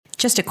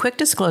Just a quick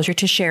disclosure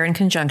to share in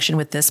conjunction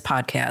with this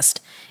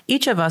podcast.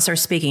 Each of us are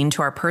speaking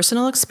to our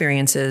personal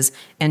experiences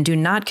and do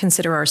not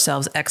consider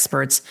ourselves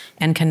experts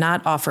and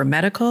cannot offer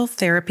medical,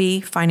 therapy,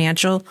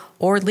 financial,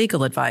 or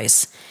legal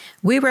advice.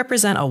 We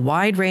represent a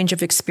wide range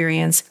of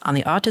experience on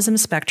the autism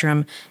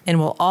spectrum and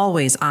will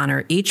always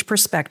honor each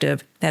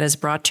perspective that is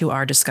brought to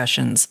our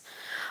discussions.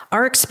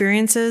 Our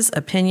experiences,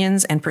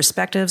 opinions, and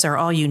perspectives are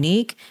all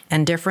unique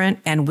and different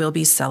and will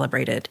be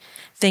celebrated.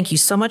 Thank you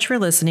so much for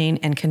listening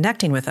and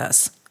connecting with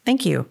us.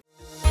 Thank you.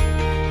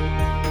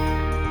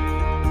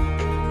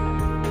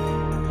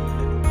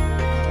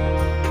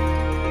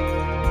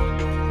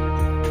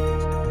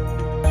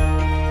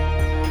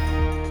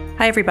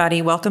 Hi,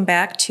 everybody. Welcome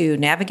back to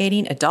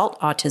Navigating Adult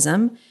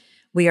Autism.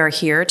 We are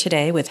here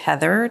today with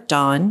Heather,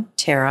 Dawn,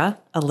 Tara,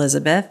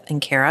 Elizabeth, and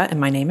Kara,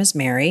 and my name is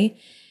Mary.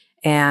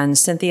 And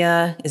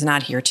Cynthia is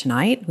not here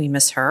tonight. We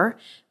miss her.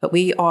 But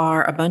we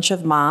are a bunch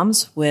of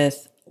moms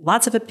with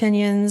lots of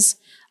opinions,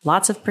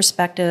 lots of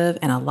perspective,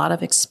 and a lot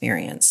of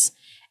experience.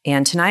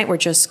 And tonight we're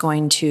just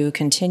going to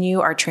continue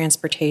our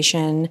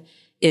transportation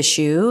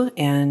issue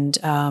and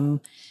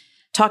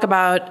talk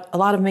about a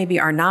lot of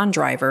maybe our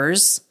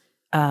non-drivers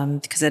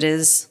because it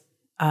is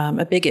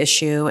a big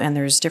issue and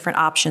there's different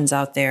options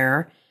out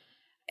there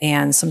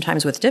and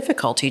sometimes with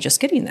difficulty just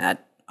getting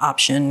that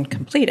option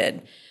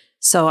completed.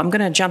 So I'm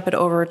going to jump it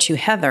over to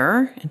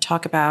Heather and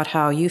talk about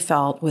how you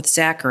felt with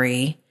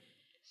Zachary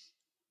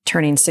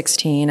turning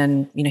 16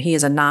 and, he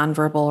is a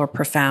nonverbal or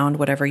profound,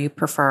 whatever you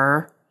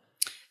prefer.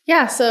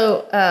 Yeah,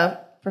 so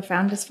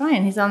profound is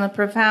fine. He's on the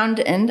profound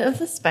end of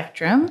the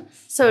spectrum.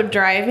 So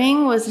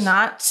driving was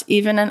not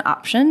even an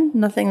option,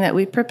 nothing that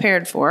we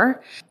prepared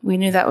for. We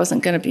knew that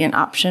wasn't going to be an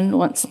option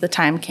once the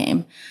time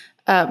came.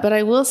 But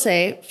I will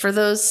say, for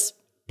those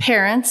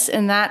parents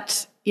in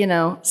that,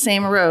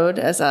 same road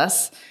as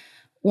us,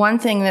 one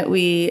thing that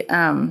we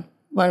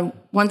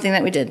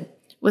did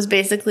was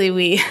basically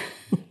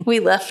we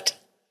left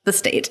the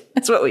state.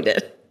 That's what we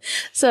did.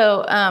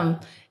 So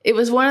it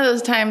was one of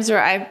those times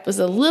where I was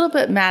a little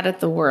bit mad at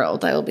the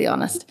world, I will be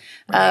honest.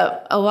 Right.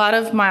 A lot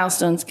of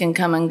milestones can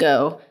come and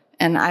go.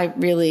 And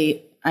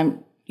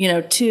I'm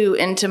too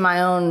into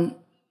my own,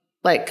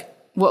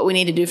 what we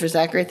need to do for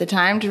Zachary at the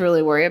time to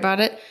really worry about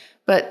it.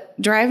 But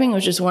driving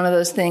was just one of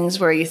those things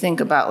where you think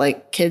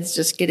about kids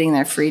just getting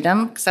their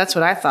freedom. Because that's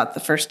what I thought the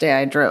first day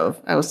I drove.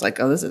 I was like,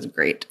 oh, this is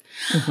great.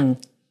 Mm-hmm.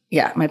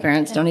 Yeah, my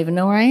parents don't even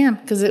know where I am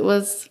because it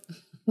was...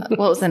 it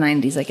was the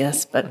 90s, I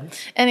guess. But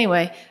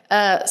anyway,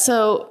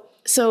 so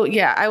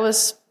yeah, I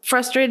was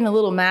frustrated and a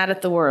little mad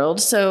at the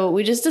world. So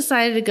we just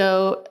decided to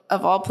go,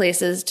 of all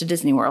places, to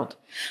Disney World,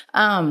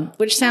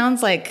 which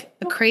sounds like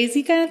a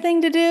crazy kind of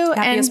thing to do.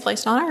 Happiest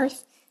place on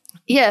earth.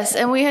 Yes.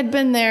 And we had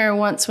been there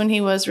once when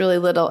he was really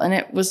little, and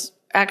it was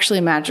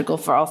actually magical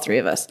for all three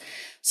of us.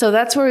 So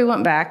that's where we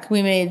went back.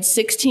 We made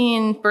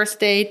 16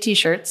 birthday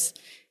T-shirts,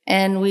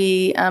 and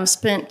we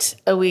spent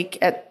a week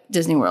at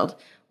Disney World.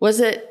 Was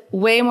it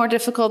way more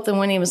difficult than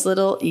when he was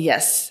little?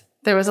 Yes.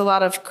 There was a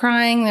lot of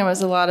crying.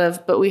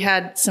 But we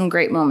had some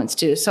great moments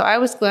too. So I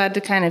was glad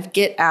to kind of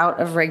get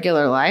out of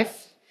regular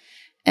life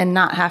and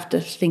not have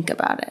to think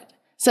about it.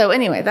 So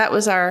anyway, that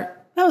was our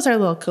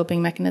little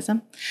coping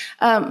mechanism.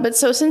 But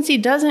so since he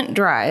doesn't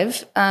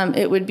drive,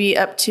 it would be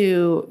up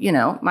to,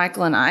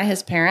 Michael and I,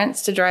 his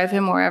parents, to drive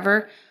him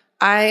wherever.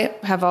 I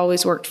have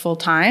always worked full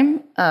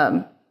time,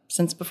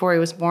 since before he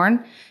was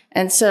born.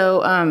 And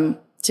so,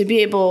 to be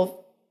able,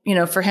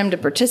 for him to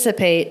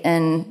participate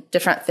in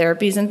different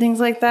therapies and things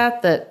like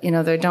that,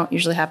 they don't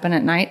usually happen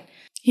at night,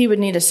 he would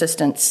need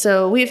assistance.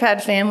 So we've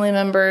had family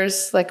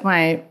members, like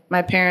my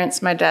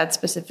parents, my dad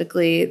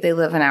specifically, they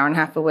live an hour and a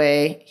half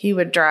away. He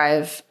would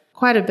drive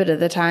quite a bit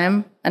of the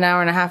time, an hour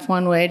and a half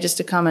one way just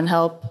to come and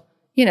help,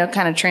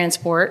 kind of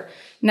transport.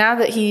 Now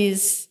that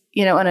he's,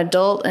 an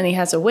adult and he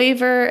has a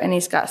waiver and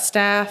he's got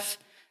staff,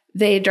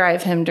 they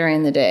drive him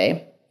during the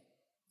day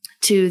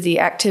to the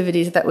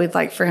activities that we'd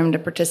like for him to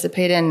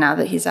participate in now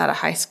that he's out of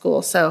high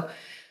school. So,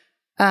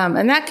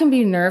 and that can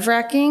be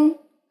nerve-wracking.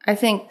 I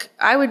think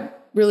I would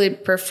really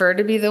prefer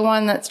to be the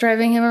one that's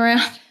driving him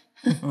around.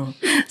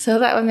 Mm-hmm. So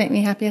that would make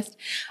me happiest.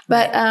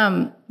 But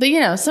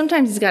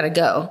sometimes he's got to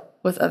go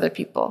with other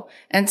people.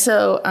 And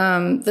so,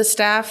 the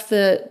staff,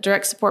 the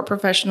direct support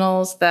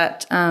professionals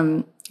that,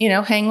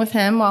 hang with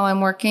him while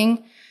I'm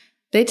working,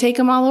 they take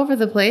him all over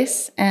the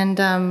place.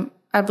 And,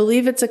 I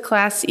believe it's a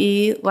Class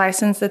E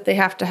license that they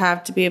have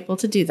to be able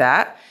to do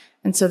that.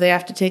 And so they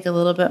have to take a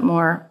little bit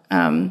more,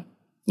 I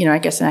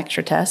guess an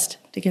extra test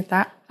to get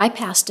that. I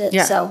passed it.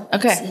 Yeah. So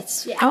okay.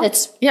 It's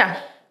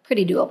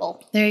pretty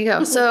doable. There you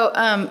go.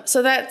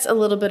 So that's a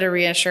little bit of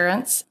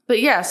reassurance.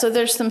 But yeah, so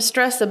there's some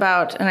stress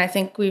about, and I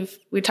think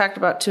we talked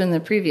about too in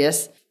the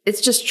previous, it's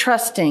just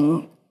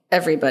trusting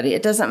everybody.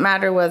 It doesn't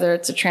matter whether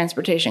it's a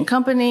transportation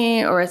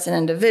company or it's an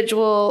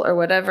individual or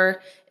whatever.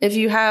 If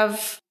you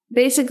have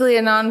basically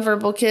a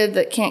nonverbal kid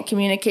that can't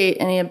communicate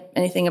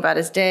anything about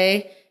his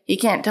day, he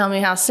can't tell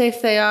me how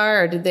safe they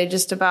are, or did they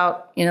just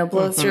about,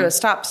 blow through a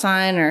stop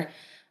sign, or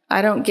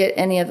I don't get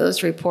any of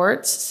those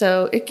reports.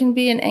 So it can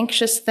be an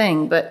anxious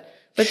thing, but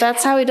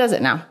that's how he does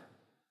it now.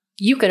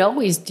 you could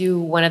always do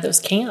one of those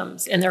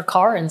cams in their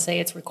car and say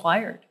it's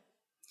required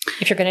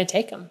if you're going to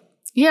take them.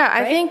 Yeah,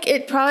 right? I think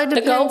it probably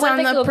depends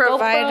on the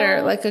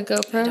provider, GoPro? like a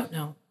GoPro. I don't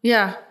know.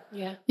 Yeah.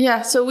 Yeah.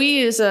 Yeah. So we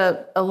use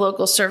a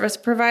local service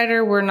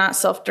provider. We're not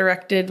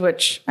self-directed,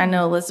 which I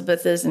know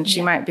Elizabeth is, and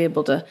she might be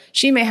able to,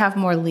 she may have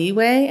more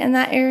leeway in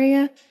that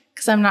area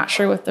because I'm not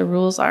sure what the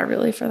rules are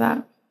really for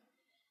that.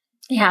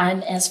 Yeah,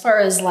 and as far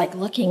as like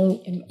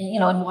looking,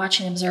 and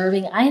watching,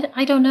 observing,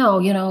 I don't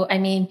know, I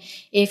mean,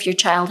 if your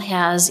child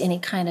has any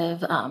kind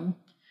of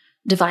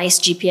device,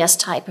 GPS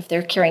type, if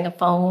they're carrying a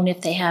phone, if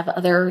they have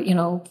other,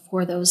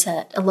 for those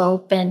that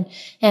elope and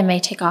may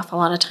take off, a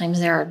lot of times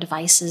there are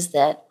devices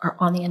that are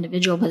on the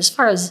individual. But as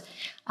far as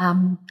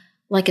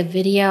like a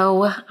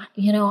video,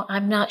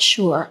 I'm not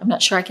sure.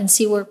 I can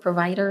see where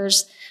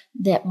providers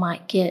that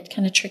might get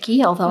kind of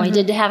tricky, although I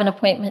did have an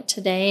appointment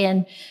today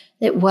and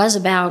it was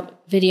about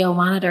video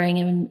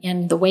monitoring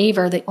and the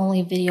waiver, the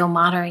only video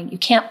monitoring. You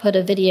can't put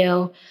a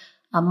video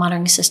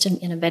monitoring system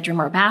in a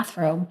bedroom or a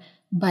bathroom,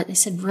 but they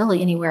said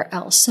really anywhere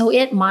else. So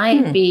it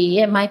might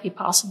be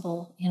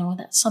possible,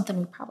 that's something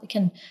we probably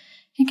can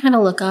kind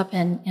of look up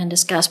and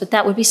discuss. But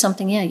that would be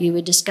something, you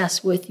would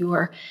discuss with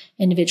your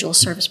individual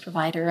service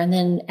provider. And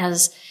then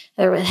as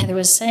Heather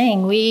was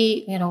saying,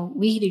 we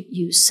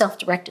use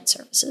self-directed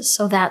services.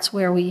 So that's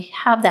where we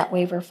have that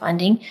waiver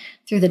funding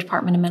through the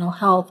Department of Mental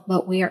Health,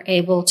 but we are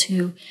able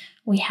to,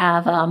 we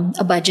have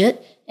a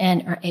budget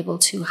and are able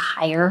to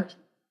hire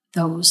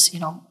those,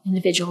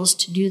 individuals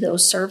to do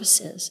those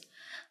services.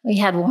 We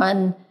had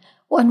one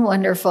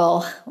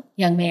wonderful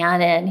young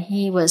man, and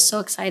he was so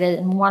excited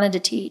and wanted to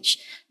teach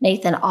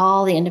Nathan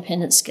all the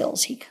independent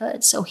skills he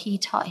could. So he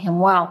taught him,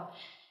 well,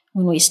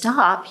 when we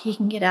stop, he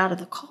can get out of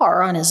the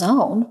car on his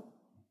own.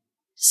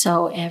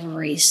 So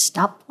every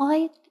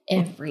stoplight,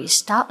 every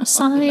stop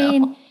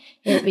sign,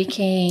 it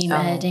became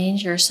a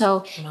danger.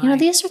 So,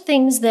 these are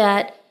things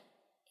that,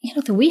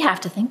 that we have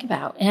to think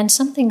about. And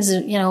some things,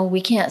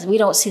 we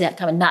don't see that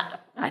coming.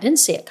 I didn't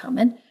see it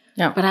coming.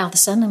 Yeah. But all of a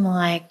sudden I'm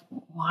like,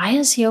 why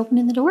is he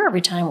opening the door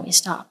every time we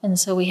stop? And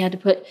so we had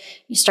to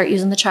you start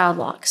using the child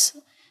locks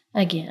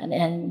again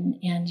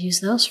and use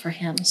those for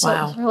him.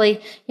 So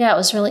it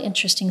was really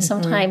interesting.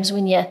 Sometimes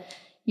when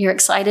you're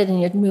excited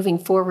and you're moving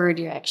forward,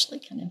 you're actually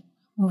kind of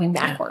moving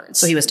backwards.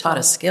 Yeah. So he was taught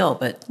a skill,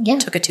 but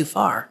took it too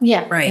far.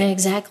 Yeah. Right.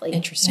 Exactly.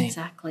 Interesting.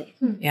 Exactly.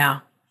 Yeah.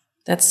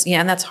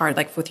 And that's hard.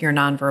 Like with your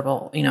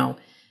nonverbal,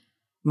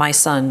 my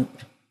son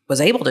was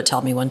able to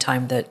tell me one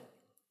time that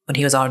when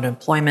he was on an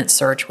employment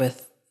search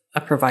with a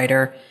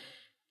provider,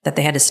 that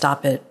they had to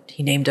stop at,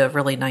 he named a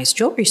really nice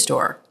jewelry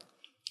store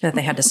that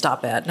they had to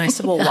stop at. And I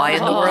said, well, why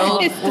in the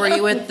world were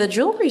you at the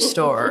jewelry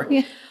store?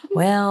 Yeah.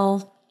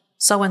 Well,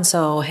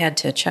 so-and-so had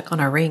to check on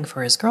our ring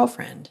for his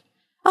girlfriend.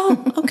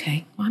 Oh,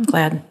 okay. Well, I'm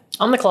glad.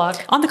 On the clock.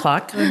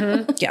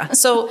 Mm-hmm. Yeah.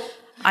 So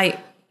I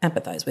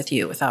empathize with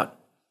you without,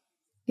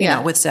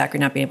 with Zachary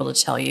not being able to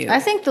tell you.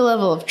 I think the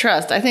level of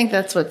trust, I think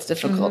that's what's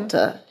difficult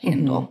to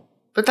handle.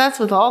 But that's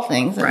with all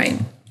things. I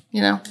mean,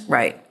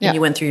 Right. Yeah. And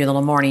you went through your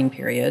little mourning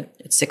period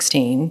at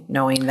 16,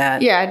 knowing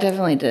that. Yeah, I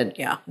definitely did.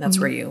 Yeah. That's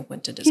where you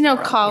went to Disney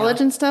World.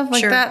 College and stuff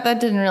like that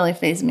didn't really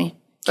faze me.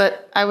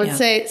 But I would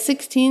say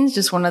 16 is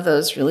just one of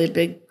those really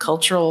big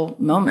cultural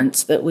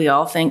moments that we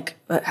all think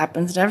that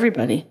happens to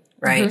everybody.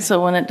 Right.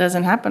 So when it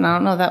doesn't happen, I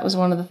don't know, that was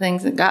one of the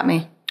things that got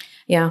me.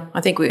 Yeah. I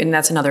think, and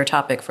that's another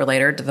topic for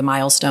later, the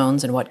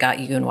milestones and what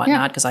got you and what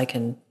not, because I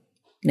can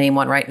name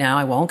one right now.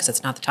 I won't because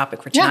it's not the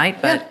topic for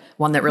tonight, but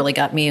one that really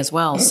got me as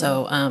well.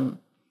 So,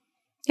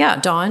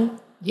 Dawn,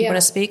 you want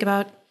to speak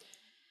about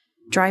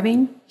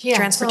driving,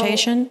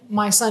 transportation? So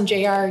my son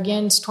JR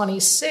again is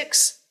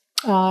 26.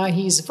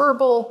 He's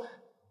verbal.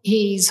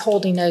 He's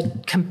holding a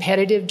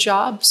competitive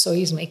job, so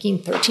he's making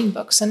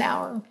 $13 an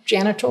hour.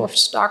 Janitor for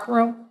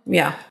stockroom.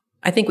 Yeah,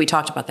 I think we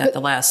talked about that the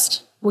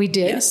last. We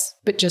did,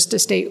 but just to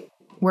state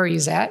where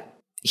he's at,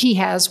 he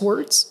has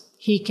words.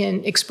 He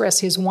can express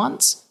his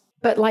wants,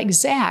 but like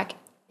Zach,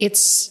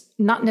 it's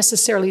not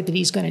necessarily that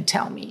he's going to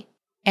tell me,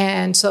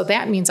 and so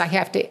that means I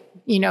have to,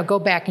 go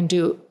back and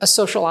do a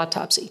social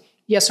autopsy,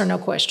 yes or no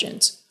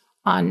questions.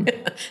 On,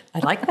 I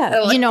like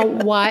that. You know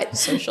what?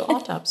 Social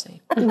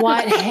autopsy.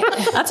 What?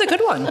 That's a good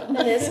one.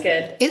 That is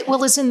good.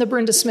 It's in the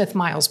Brenda Smith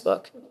Miles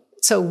book.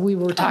 So we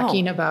were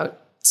talking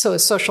about a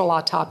social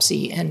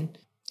autopsy and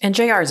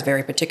JR is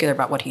very particular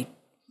about what he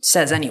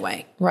says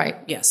anyway. Right.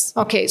 Yes.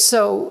 Okay.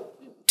 So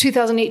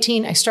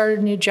 2018, I started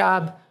a new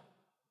job.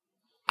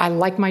 I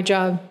like my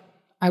job.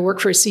 I work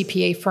for a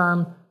CPA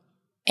firm,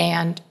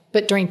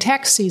 but during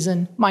tax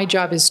season, my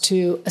job is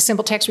to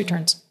assemble tax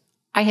returns.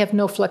 I have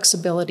no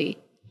flexibility.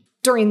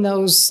 During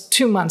those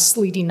 2 months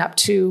leading up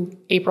to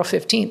April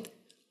 15th,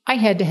 I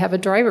had to have a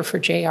driver for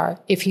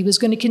JR if he was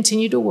going to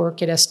continue to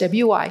work at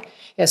SWI.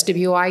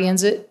 SWI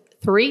ends at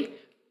 3.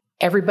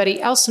 Everybody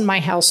else in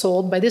my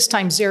household, by this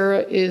time,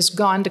 Zara is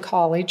gone to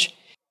college.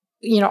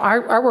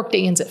 Our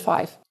workday ends at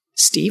 5.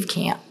 Steve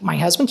can't. My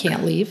husband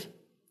can't leave.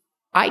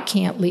 I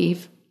can't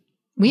leave.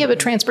 We have a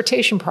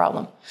transportation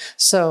problem.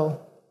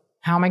 So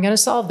how am I going to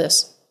solve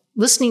this?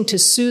 Listening to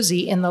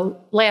Susie in the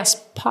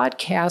last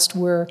podcast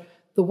where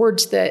the the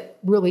words that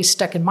really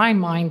stuck in my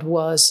mind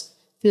was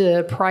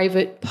the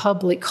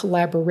private-public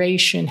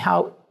collaboration,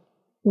 how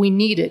we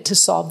need it to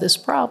solve this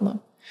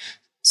problem.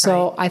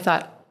 So I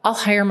thought, I'll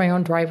hire my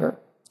own driver.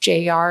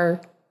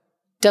 JR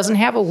doesn't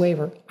have a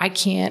waiver. I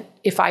can't.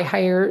 If I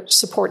hire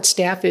support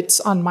staff, it's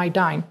on my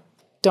dime.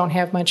 Don't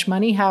have much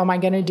money. How am I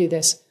going to do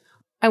this?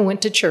 I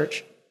went to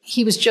church.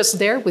 He was just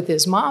there with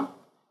his mom.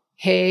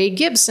 Hey,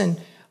 Gibson,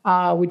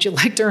 would you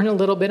like to earn a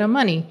little bit of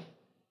money?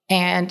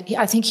 And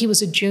I think he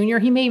was a junior.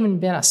 He may have even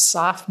been a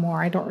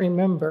sophomore. I don't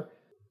remember.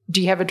 Do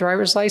you have a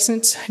driver's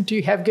license? Do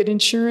you have good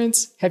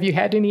insurance? Have you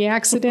had any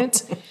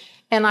accidents?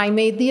 And I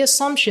made the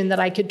assumption that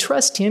I could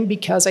trust him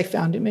because I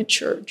found him at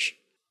church.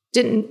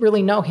 Didn't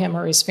really know him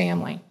or his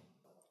family.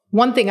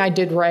 One thing I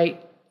did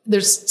right,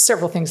 there's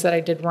several things that I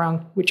did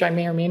wrong, which I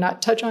may or may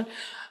not touch on.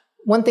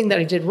 One thing that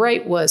I did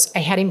right was I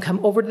had him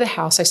come over to the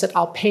house. I said,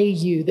 I'll pay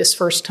you this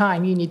first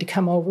time. You need to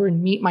come over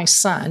and meet my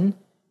son.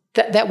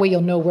 That way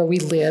you'll know where we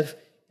live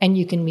and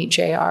you can meet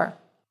JR.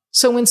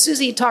 So when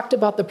Susie talked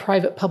about the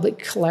private-public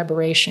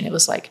collaboration, it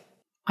was like,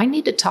 I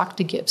need to talk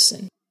to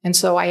Gibson. And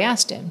so I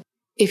asked him,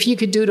 if you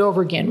could do it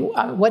over again,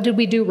 what did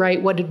we do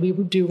right? What did we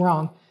do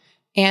wrong?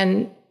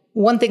 And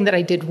one thing that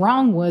I did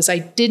wrong was I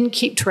didn't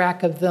keep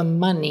track of the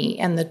money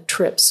and the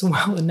trips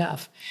well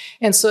enough.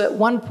 And so at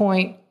one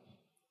point,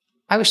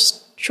 I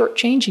was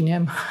shortchanging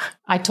him.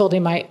 I told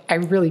him I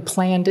really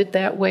planned it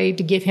that way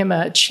to give him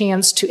a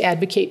chance to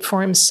advocate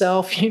for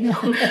himself, you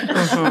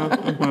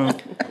know.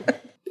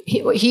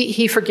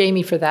 He forgave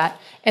me for that.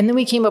 And then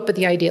we came up with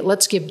the idea,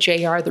 let's give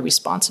JR the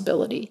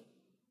responsibility.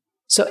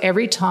 So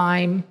every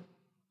time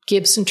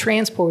Gibson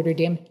transported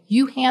him,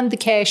 you hand the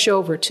cash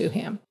over to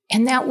him.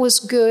 And that was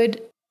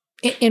good.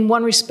 In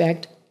one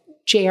respect,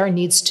 JR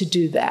needs to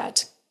do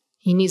that.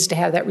 He needs to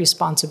have that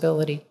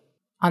responsibility.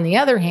 On the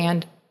other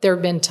hand, there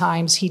have been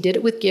times he did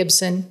it with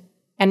Gibson,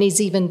 and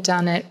he's even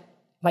done it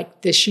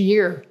like this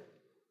year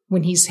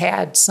when he's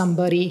had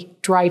somebody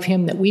drive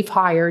him that we've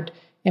hired,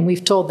 and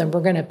we've told them we're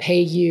going to pay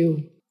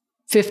you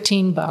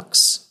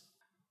 $15,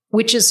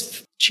 which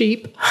is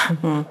cheap.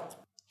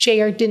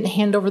 JR didn't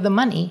hand over the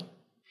money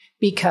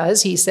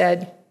because he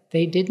said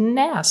they didn't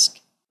ask.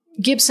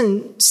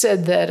 Gibson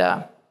said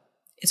that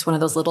it's one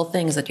of those little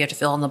things that you have to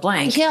fill in the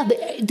blank. Yeah,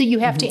 that you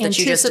have to anticipate. That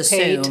you just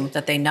assume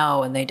that they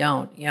know and they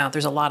don't. Yeah,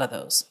 there's a lot of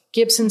those.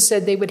 Gibson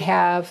said they would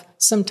have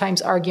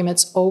sometimes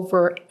arguments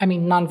over,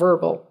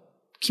 nonverbal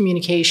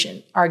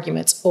communication,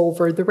 arguments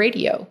over the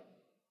radio.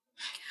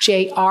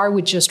 JR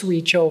would just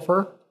reach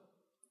over,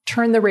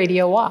 turn the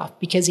radio off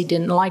because he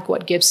didn't like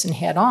what Gibson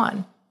had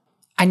on.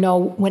 I know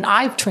when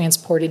I've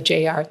transported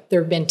JR,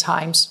 there have been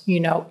times,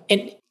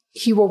 and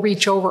he will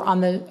reach over on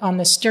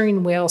the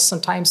steering wheel,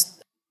 sometimes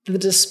the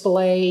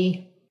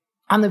display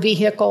on the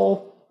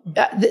vehicle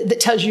that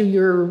tells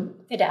you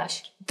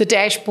the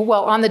dashboard,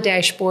 well, on the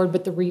dashboard,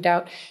 but the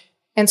readout.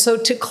 And so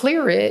to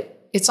clear it,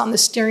 it's on the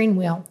steering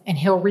wheel, and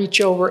he'll reach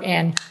over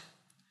and,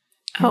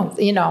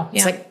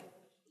 it's like,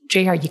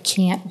 JR, you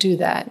can't do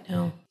that.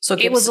 No. So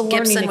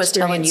Gibson was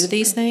telling you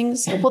these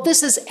things? Well,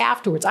 this is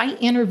afterwards. I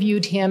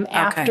interviewed him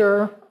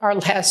after our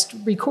last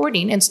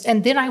recording.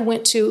 And then I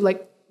went to,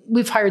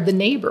 we've hired the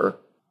neighbor,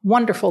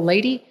 wonderful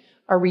lady,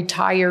 a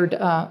retired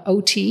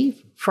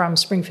OT from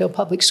Springfield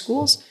Public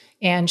Schools.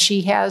 And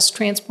she has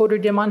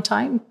transported him on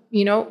time,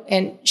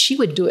 and she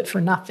would do it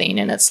for nothing.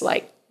 And it's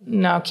like,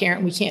 no,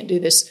 Karen, we can't do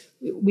this.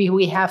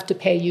 We have to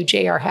pay you.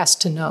 JR has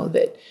to know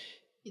that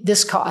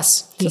this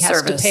costs. He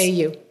has to pay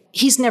you.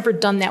 He's never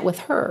done that with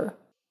her.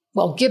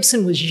 Well,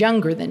 Gibson was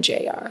younger than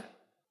JR.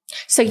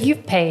 So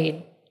you've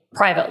paid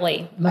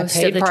privately most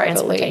of the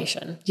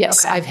transportation.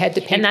 Yes, okay. I've had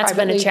to pay and that's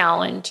privately. Been a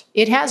challenge.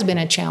 It has been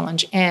a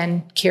challenge.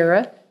 And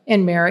Kara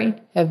and Mary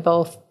have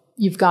both,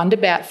 you've gone to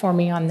bat for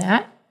me on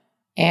that.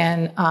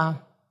 And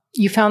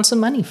you found some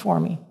money for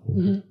me.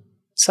 Mm-hmm.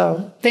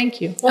 So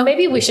thank you. Well,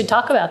 maybe we should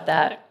talk about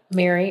that,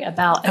 Mary,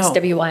 about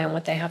SWI and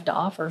what they have to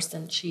offer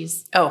since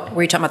she's... Oh,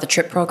 were you talking about the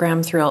TRIP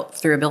program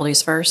through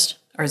Abilities First?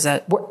 Or is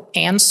that...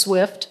 And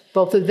SWIFT.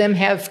 Both of them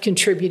have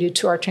contributed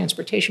to our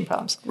transportation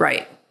problems.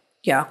 Right.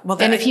 Yeah.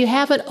 Well, and if you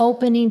have an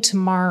opening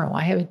tomorrow,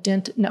 I have a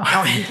dent. No.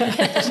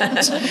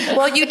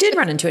 Well, you did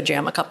run into a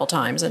jam a couple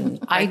times, and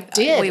I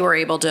did. We were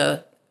able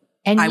to.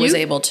 And I was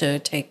able to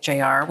take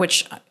JR,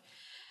 which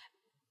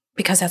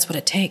because that's what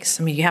it takes.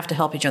 You have to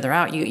help each other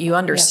out. You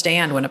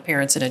understand when a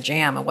parent's in a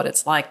jam and what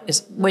it's like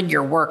is when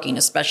you're working,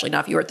 especially now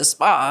if you were at the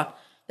spa,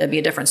 that'd be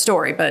a different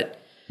story. But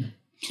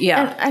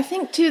yeah, and I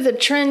think too the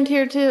trend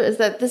here too is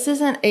that this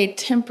isn't a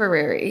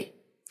temporary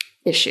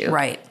issue.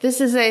 Right.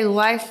 This is a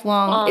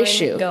lifelong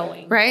issue.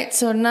 Right.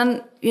 So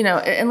none,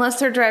 unless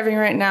they're driving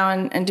right now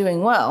and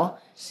doing well,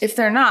 if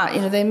they're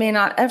not, they may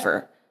not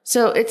ever.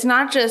 So it's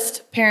not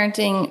just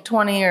parenting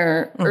 20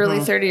 or early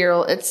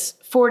 30-year-old. It's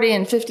 40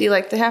 and 50.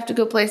 They have to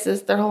go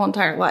places their whole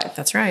entire life.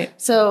 That's right.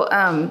 So,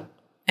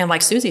 and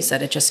like Susie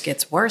said, it just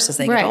gets worse as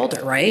they get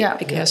older, right? Yeah.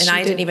 And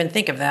I didn't even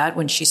think of that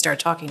when she started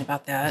talking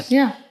about that.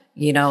 Yeah.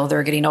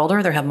 They're getting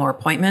older. They have more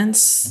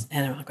appointments.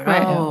 And I'm like,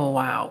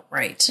 wow.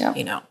 Right.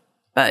 Yeah.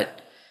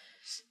 But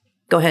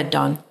go ahead,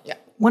 Dawn. Yeah.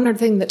 One other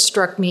thing that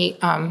struck me,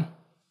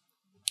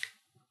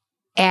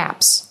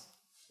 apps.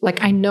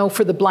 Like I know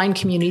for the blind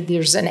community,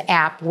 there's an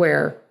app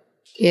where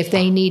if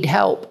they need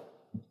help,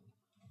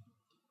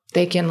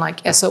 they can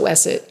like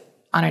SOS it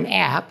on an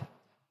app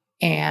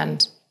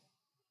and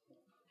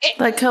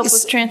like help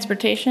with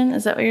transportation.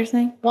 Is that what you're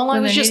saying? Well, I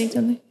When was they're just, needing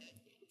something?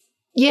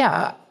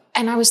 yeah.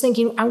 And I was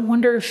thinking, I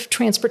wonder if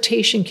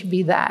transportation could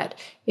be that,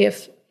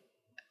 if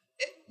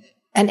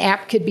an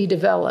app could be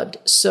developed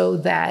so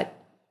that,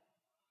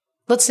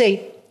 let's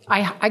say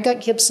I got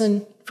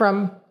Gibson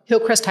from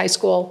Hillcrest High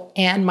School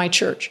and my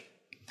church.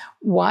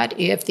 What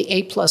if the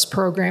A+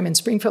 program in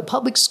Springfield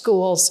Public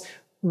Schools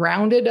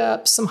rounded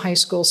up some high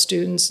school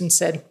students and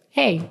said,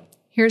 hey,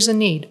 here's a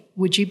need.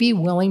 Would you be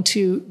willing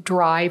to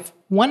drive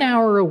 1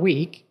 hour a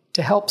week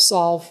to help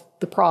solve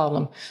the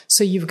problem?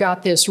 So you've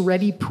got this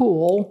ready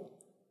pool.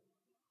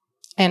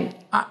 And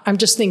I'm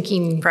just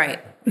thinking, Right.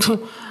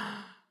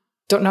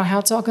 don't know how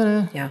it's all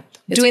going to. Yeah.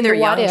 It's Doing either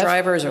the what young if.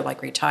 drivers or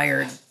like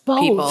retired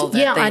Both. people that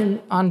Yeah, they,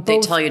 on they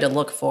both. tell you to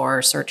look for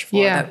or search for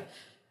Yeah. that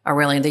are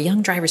willing. The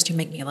young drivers do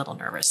make me a little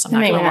nervous. I'm They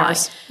not make going me to lie.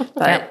 nervous.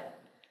 But,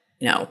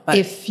 but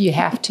If you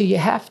have to, you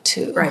have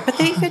to. right.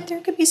 But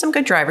there could be some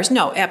good drivers.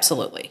 No,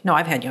 absolutely. No,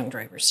 I've had young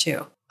drivers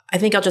too. I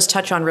think I'll just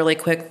touch on really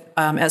quick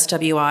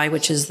SWI,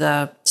 which is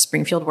the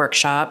Springfield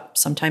Workshop,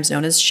 sometimes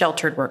known as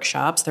sheltered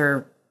workshops.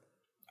 They're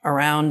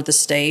around the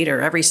state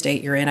or every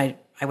state you're in. I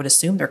would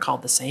assume they're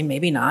called the same,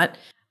 maybe not.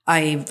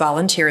 I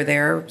volunteer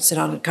there, sit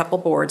on a couple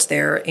boards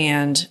there,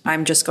 and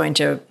I'm just going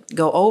to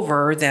go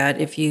over that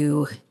if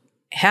you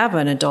have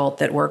an adult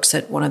that works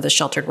at one of the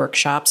sheltered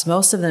workshops,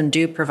 most of them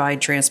do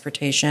provide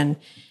transportation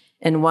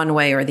in one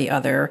way or the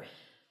other.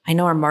 I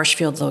know our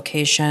Marshfield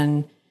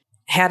location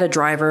had a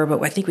driver,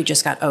 but I think we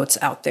just got Oates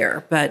out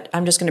there. But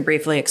I'm just going to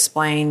briefly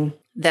explain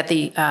that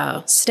the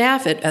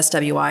staff at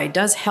SWI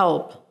does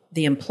help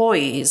the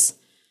employees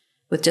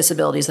with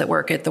disabilities that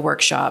work at the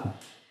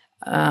workshop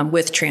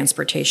with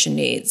transportation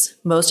needs.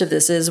 Most of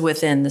this is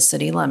within the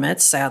city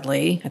limits,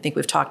 sadly. I think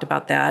we've talked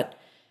about that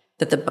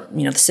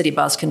the city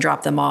bus can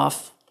drop them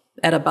off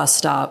at a bus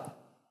stop,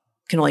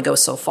 can only go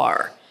so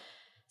far.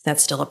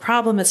 That's still a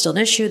problem. It's still an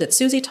issue that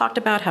Susie talked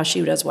about, how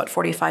she does,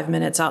 45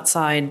 minutes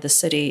outside the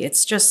city.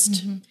 It's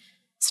just,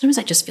 sometimes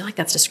I just feel like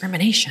that's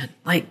discrimination.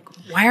 Like,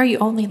 why are you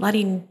only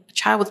letting a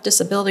child with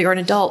disability or an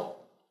adult?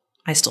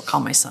 I still call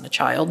my son a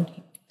child.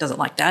 He doesn't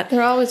like that.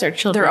 They're always our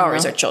children. They're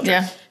always though. our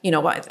children. Yeah. You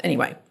know what?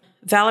 Anyway,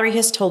 Valerie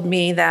has told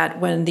me that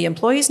when the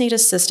employees need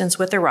assistance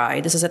with their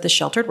ride, this is at the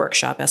Sheltered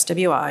Workshop,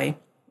 SWI,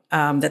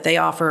 that they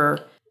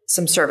offer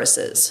some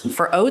services.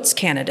 For Oates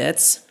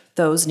candidates,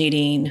 those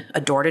needing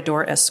a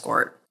door-to-door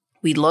escort,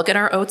 we look at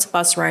our Oates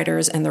bus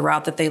riders and the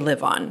route that they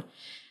live on.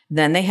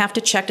 Then they have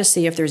to check to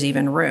see if there's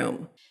even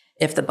room.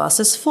 If the bus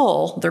is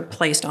full, they're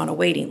placed on a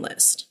waiting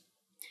list.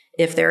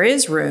 If there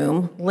is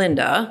room,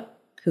 Linda,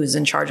 who's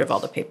in charge of all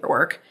the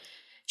paperwork,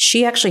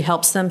 she actually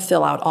helps them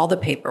fill out all the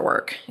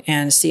paperwork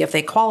and see if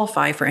they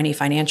qualify for any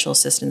financial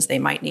assistance they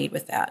might need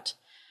with that.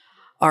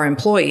 Our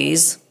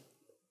employees,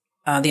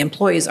 the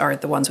employees are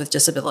the ones with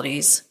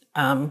disabilities,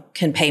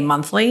 can pay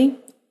monthly,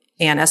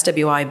 and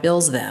SWI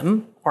bills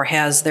them or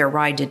has their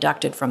ride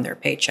deducted from their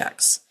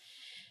paychecks.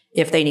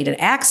 If they need an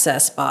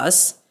access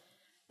bus,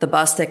 the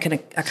bus that can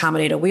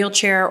accommodate a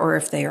wheelchair, or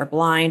if they are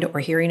blind or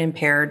hearing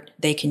impaired,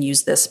 they can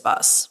use this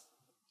bus.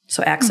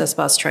 So Access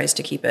Bus tries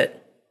to keep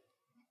it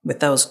with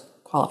those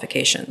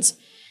qualifications.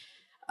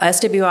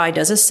 SWI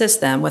does assist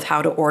them with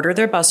how to order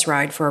their bus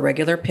ride for a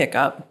regular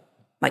pickup,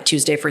 like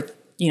Tuesday for,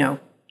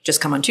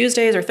 just come on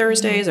Tuesdays or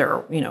Thursdays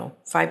or,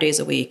 5 days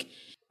a week.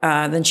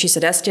 Then she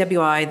said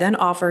SWI then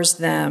offers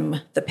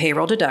them the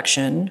payroll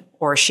deduction,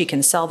 or she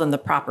can sell them the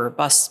proper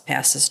bus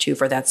passes too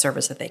for that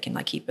service that they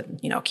can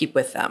keep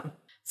with them.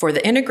 For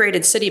the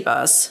integrated city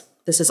bus,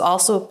 this is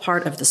also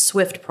part of the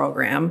SWIFT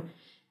program.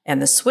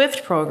 And the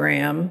SWIFT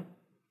program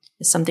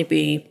is something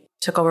we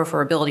took over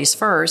for Abilities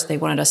First. They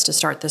wanted us to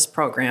start this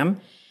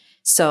program.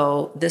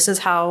 So this is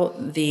how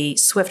the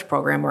SWIFT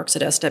program works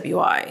at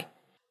SWI.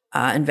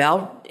 And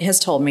Val has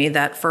told me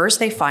that first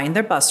they find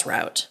their bus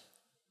route.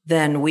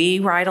 Then we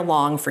ride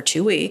along for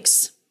 2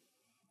 weeks,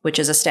 which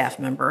is a staff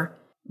member.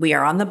 We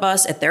are on the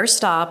bus at their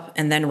stop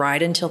and then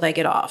ride until they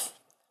get off.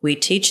 We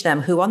teach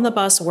them who on the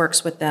bus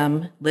works with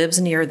them,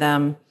 lives near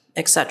them,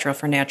 etc.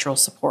 for natural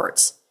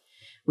supports.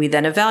 We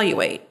then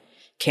evaluate.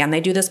 Can they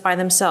do this by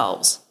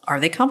themselves? Are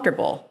they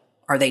comfortable?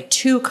 Are they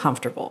too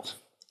comfortable?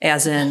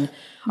 As in,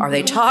 are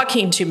they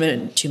talking to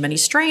many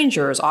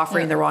strangers,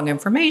 offering the wrong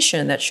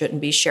information that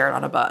shouldn't be shared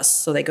on a bus?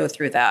 So they go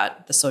through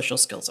that, the social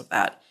skills of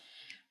that.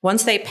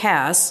 Once they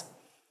pass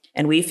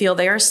and we feel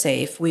they are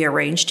safe, we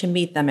arrange to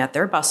meet them at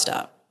their bus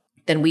stop.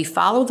 Then we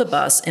follow the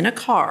bus in a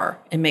car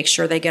and make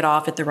sure they get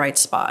off at the right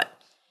spot.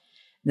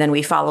 Then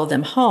we follow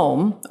them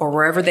home or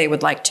wherever they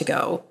would like to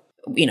go,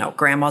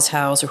 grandma's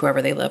house or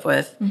whoever they live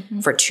with,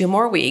 for 2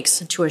 more weeks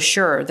to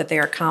assure that they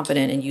are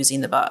confident in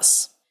using the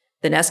bus.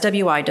 Then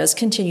SWI does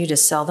continue to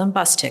sell them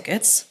bus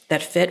tickets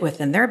that fit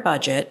within their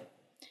budget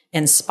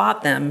and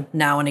spot them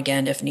now and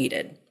again if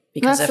needed.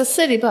 Because that's the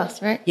city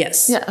bus, right?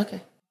 Yes. Yeah,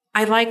 okay.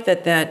 I like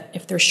that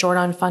if they're short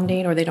on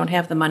funding or they don't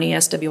have the money,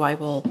 SWI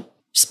will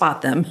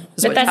spot them.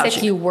 But that's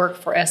if you work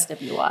for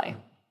SWI.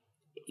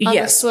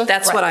 Yes,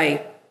 that's right. what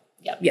I,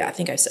 Yep. yeah, I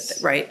think I said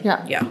that, right?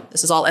 Yeah. Yeah,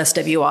 this is all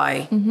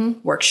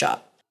SWI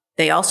workshop.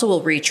 They also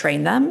will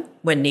retrain them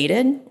when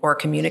needed or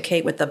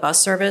communicate with the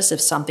bus service if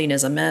something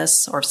is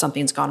amiss or if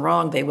something's gone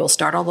wrong. They will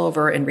start all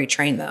over and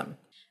retrain them.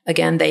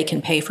 Again, they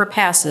can pay for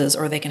passes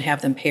or they can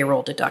have them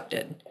payroll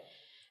deducted.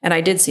 And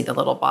I did see the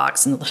little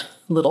box and the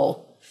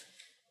little,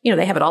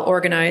 they have it all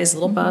organized,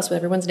 little bus with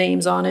everyone's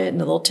names on it and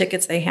the little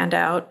tickets they hand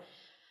out.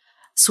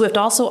 Swift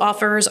also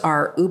offers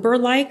our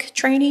Uber-like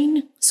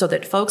training so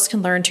that folks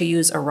can learn to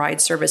use a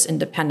ride service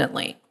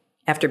independently.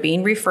 After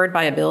being referred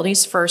by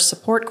Abilities First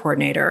support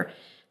coordinator,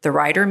 the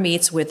rider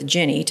meets with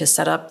Ginny to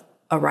set up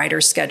a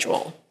rider's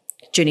schedule.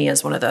 Ginny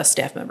is one of the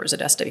staff members at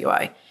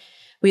SWI.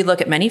 We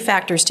look at many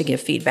factors to give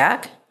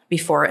feedback.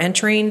 Before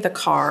entering the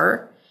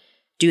car,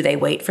 do they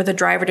wait for the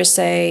driver to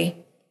say,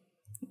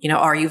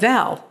 are you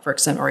Val, for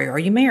example, or are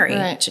you Mary?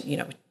 Right.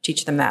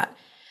 Teach them that.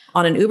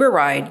 On an Uber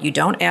ride, you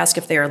don't ask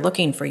if they are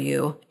looking for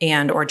you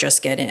or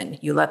just get in.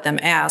 You let them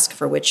ask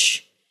for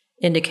which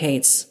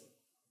indicates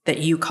that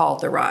you called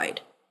the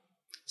ride.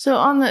 So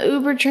on the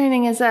Uber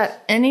training, is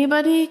that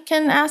anybody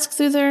can ask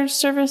through their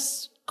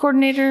service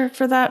coordinator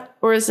for that?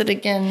 Or is it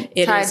again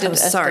tied to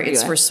SWI?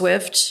 It's for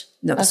Swift.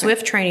 No, the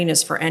Swift training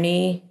is for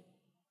any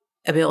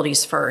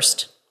Abilities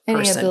First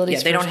person. Abilities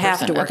First they don't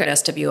have to work at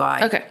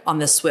SWI on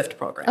this Swift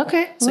program.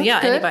 Okay. So good.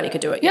 Anybody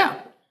could do it. Yeah.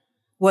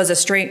 Was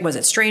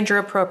it stranger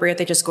appropriate?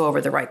 They just go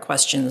over the right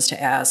questions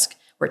to ask.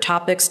 Were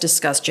topics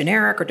discussed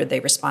generic or did they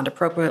respond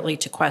appropriately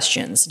to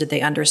questions? Did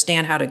they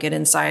understand how to get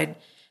inside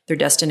their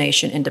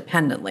destination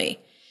independently?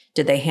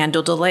 Did they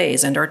handle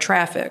delays and or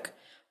traffic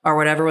or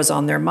whatever was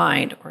on their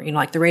mind? Or,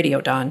 like the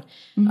radio, Don.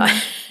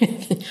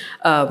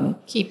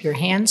 Keep your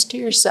hands to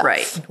yourself.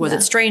 Right. Was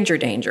it stranger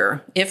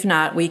danger? If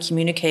not, we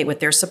communicate with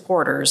their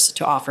supporters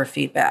to offer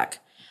feedback.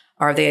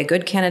 Are they a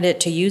good candidate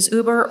to use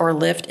Uber or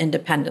Lyft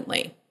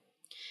independently?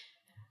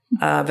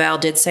 Val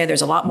did say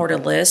there's a lot more to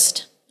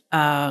list,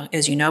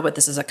 as you know, but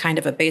this is a kind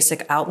of a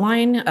basic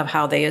outline of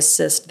how they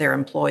assist their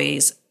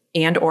employees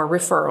and or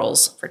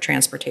referrals for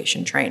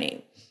transportation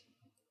training.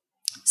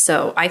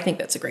 So I think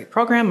that's a great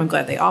program. I'm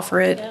glad they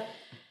offer it.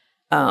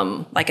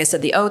 Yeah. Like I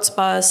said, the Oats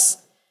bus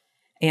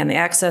and the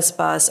Access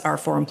bus are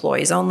for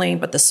employees only,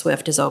 but the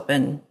Swift is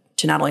open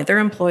to not only their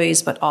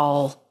employees, but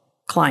all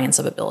clients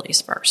of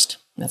Abilities First.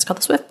 And that's called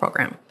the Swift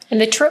program. And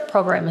the TRIP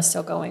program is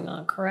still going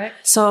on,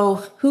 correct?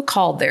 So who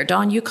called there?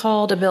 Dawn, you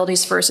called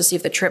Abilities First to see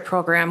if the TRIP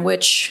program,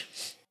 which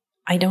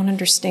I don't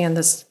understand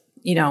this,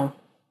 the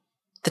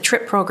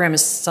TRIP program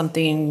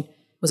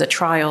was a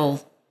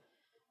trial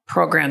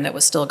program that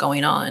was still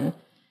going on.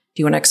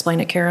 Do you want to explain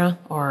it, Kara?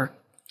 Or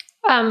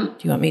do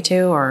you want me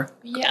to? Or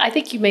yeah, I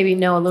think you maybe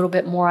know a little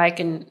bit more. I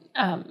can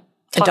talk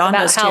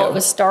about how it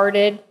was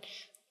started.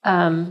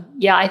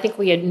 I think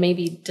we had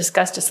maybe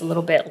discussed this a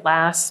little bit the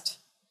last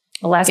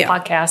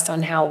podcast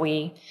on how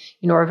we,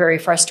 were very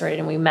frustrated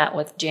and we met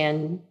with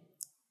Jen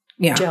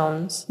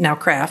Jones. Now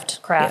Kraft.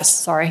 Yes.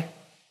 Sorry.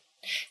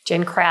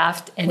 Jen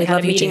Kraft and we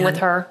had a meeting with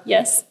her.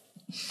 Yes.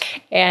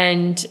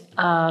 And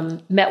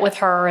met with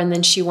her and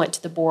then she went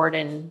to the board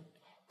and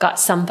got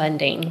some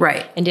funding.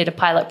 Right. And did a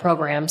pilot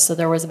program. So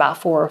there was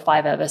about 4 or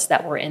 5 of us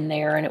that were in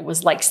there and it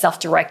was like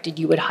self-directed.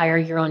 You would hire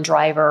your own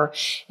driver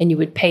and you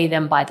would pay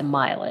them by the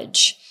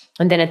mileage.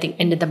 And then at the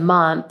end of the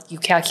month, you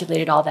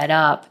calculated all that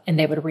up and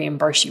they would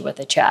reimburse you with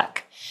a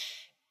check.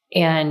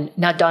 And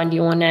now, Dawn, do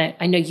you want to,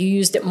 I know you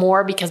used it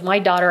more because my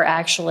daughter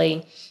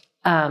actually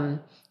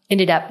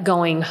ended up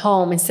going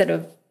home instead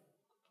of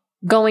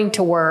going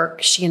to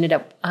work. She ended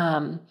up,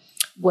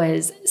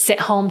 was sent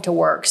home to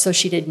work. So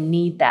she didn't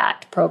need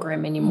that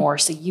program anymore.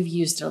 So you've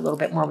used it a little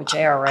bit more with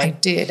JR, right? I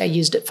did. I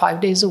used it 5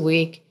 days a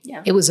week.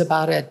 Yeah. It was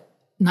about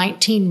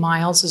 19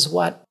 miles is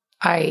what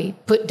I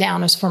put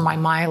down as for my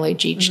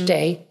mileage each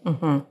day.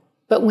 Mm-hmm.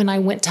 But when I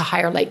went to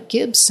hire like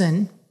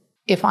Gibson,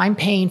 if I'm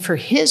paying for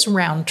his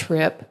round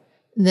trip,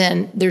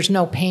 then there's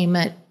no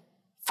payment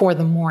for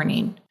the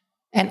morning.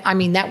 And I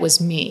mean, that was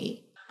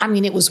me. I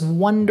mean, it was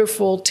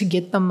wonderful to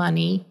get the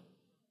money.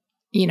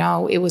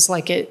 It was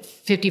like at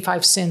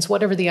 55 cents,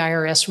 whatever the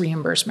IRS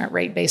reimbursement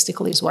rate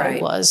basically is what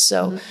it was.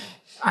 So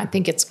I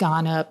think it's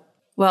gone up.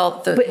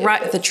 Well,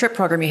 the TRIP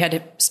program, you had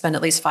to spend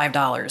at least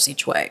 $5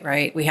 each way,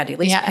 right? We had to at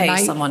least pay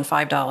someone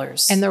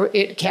 $5. And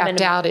it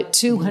capped out at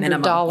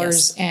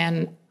 $200.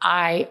 And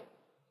I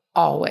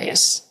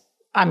always,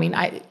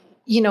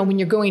 when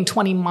you're going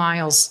 20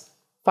 miles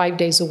 5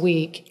 days a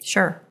week.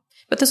 Sure.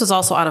 But this was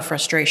also out of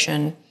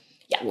frustration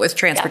with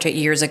transportation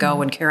years ago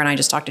when Kara and I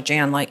just talked to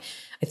Jan. Like,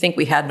 I think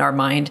we had in our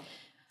mind,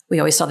 we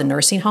always saw the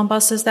nursing home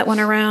buses that went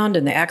around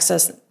and the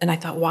access. And I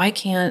thought, why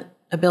can't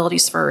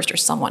Abilities First or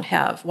someone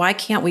why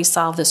can't we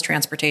solve this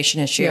transportation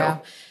issue? Yeah.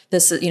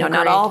 This is,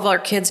 not all of our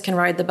kids can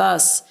ride the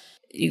bus.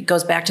 It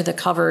goes back to the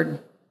covered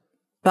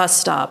bus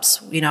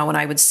stops, when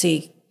I would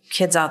see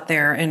kids out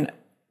there and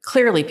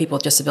clearly people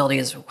with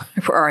disabilities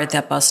are at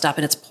that bus stop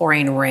and it's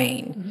pouring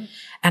rain. Mm-hmm.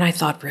 And I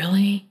thought,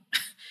 really?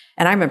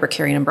 And I remember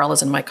carrying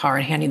umbrellas in my car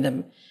and handing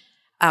them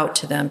out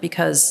to them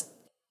because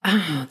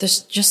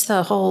there's just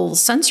the whole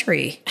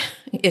sensory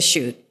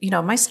issue.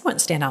 My son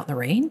wouldn't stand out in the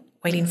rain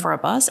waiting for a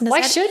bus. And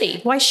Why should he?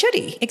 Why should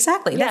he?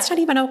 Exactly. Yeah. That's not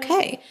even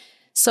okay.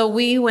 So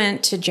we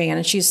went to Jan,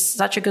 and she's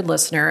such a good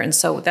listener. And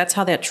so that's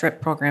how that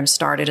TRIP program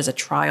started, as a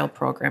trial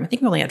program. I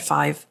think we only had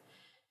 5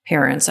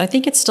 parents. I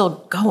think it's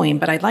still going,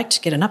 but I'd like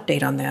to get an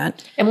update on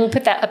that. And we'll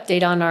put that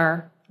update on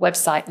our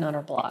website and on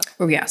our blog.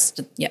 Oh, yes.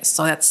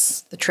 So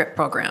that's the TRIP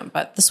program.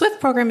 But the SWIFT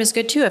program is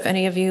good too. If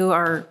any of you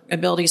are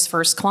Abilities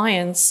First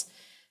clients,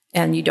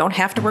 and you don't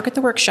have to work at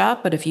the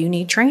workshop, but if you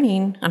need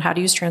training on how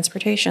to use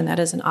transportation, that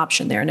is an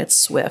option there, and it's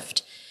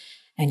SWIFT.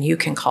 And you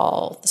can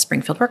call the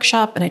Springfield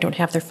Workshop, and I don't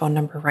have their phone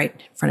number right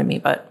in front of me,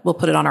 but we'll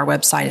put it on our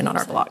website and on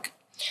our blog.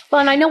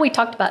 Well, and I know we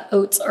talked about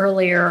OATS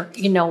earlier,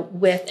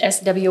 with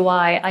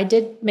SWI. I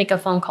did make a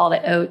phone call to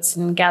OATS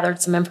and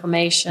gathered some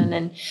information.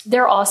 And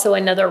they're also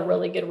another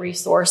really good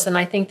resource. And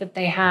I think that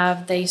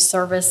they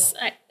service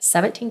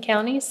 17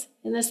 counties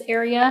in this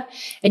area.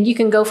 And you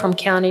can go from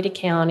county to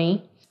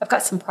county. I've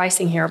got some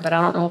pricing here, but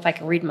I don't know if I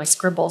can read my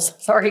scribbles.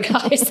 Sorry,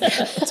 guys.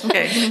 It's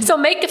okay. So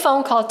make a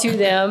phone call to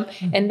them,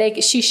 and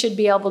she should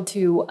be able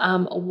to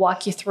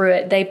walk you through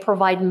it. They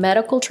provide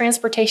medical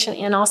transportation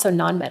and also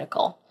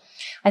non-medical.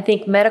 I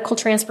think medical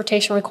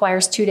transportation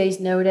requires 2 days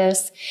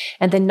notice,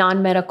 and then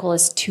non-medical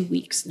is 2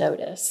 weeks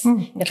notice,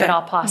 if at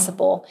all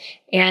possible.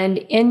 And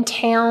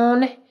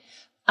in-town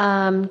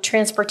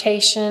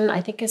transportation, I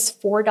think, is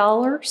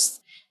 $4.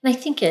 And I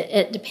think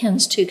it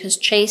depends too, because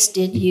Chase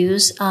did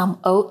use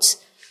OATS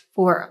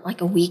for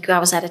like a week. I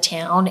was out of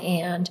town,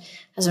 and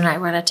husband and I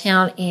were out of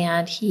town,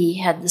 and he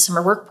had the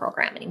summer work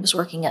program, and he was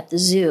working at the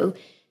zoo,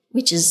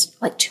 which is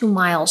like 2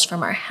 miles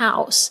from our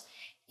house.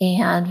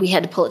 And we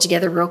had to pull it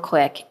together real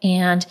quick.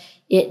 And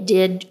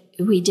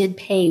we did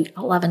pay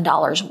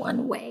 $11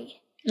 one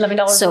way.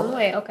 $11 one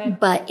way, okay.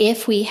 But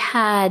if we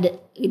had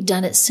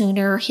done it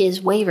sooner,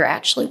 his waiver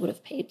actually would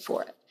have paid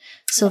for it.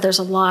 So there's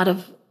a lot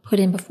of put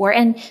in before.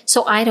 And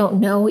so I don't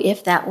know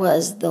if that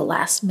was the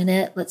last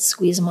minute, let's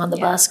squeeze him on the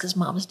bus because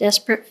mom's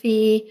desperate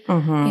fee,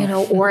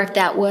 or if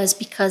that was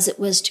because it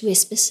was to a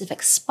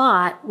specific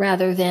spot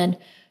rather than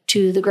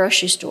to the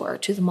grocery store,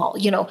 to the mall,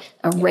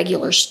 a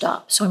regular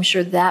stop. So I'm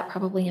sure that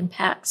probably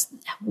impacts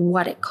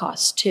what it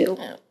costs too.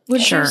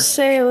 Would you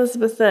say,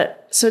 Elizabeth,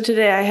 so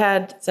today I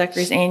had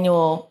Zachary's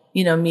annual,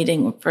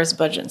 meeting for his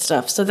budget and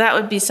stuff. So that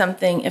would be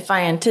something if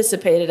I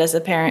anticipated as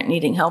a parent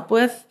needing help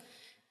with,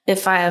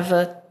 if I have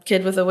a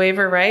kid with a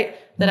waiver, right,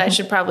 that I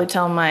should probably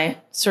tell my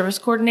service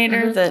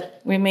coordinator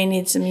that we may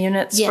need some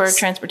units for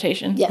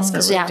transportation. Yes,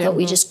 because that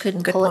we just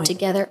couldn't pull it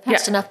together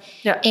fast enough.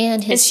 Yeah.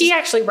 And she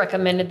actually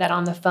recommended that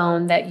on the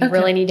phone, that you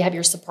really need to have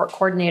your support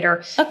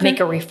coordinator make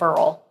a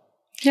referral.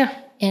 Yeah.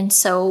 And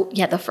so,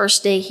 the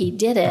first day he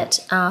did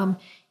it,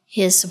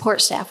 his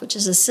support staff, which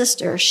is his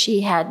sister,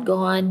 she had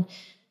gone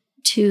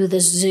to the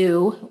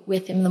zoo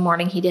with him in the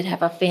morning. He did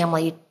have a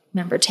family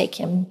member take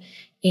him.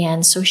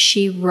 And so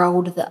she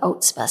rode the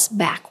OATS bus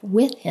back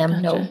with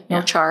him,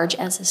 no charge,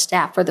 as a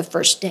staff for the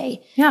first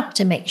day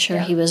to make sure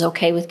he was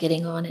okay with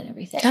getting on and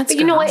everything. But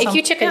you know what? If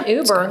you took an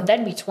Uber,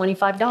 that'd be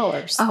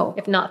 $25,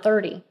 if not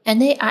 $30.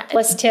 And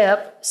plus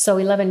tip, so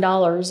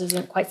 $11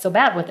 isn't quite so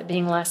bad with it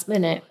being last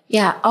minute.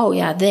 Yeah. Oh,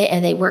 yeah.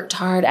 They worked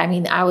hard. I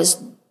mean,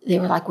 they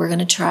were like, we're going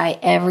to try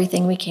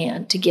everything we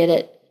can to get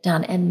it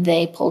done. And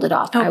they pulled it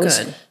off. I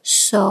was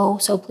so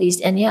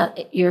pleased. And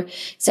you're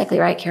exactly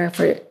right, Kara,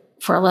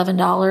 for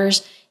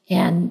 $11,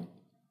 and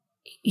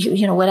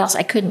you know what else?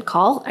 I couldn't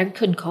call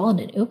in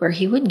an Uber.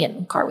 He wouldn't get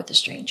in a car with a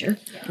stranger.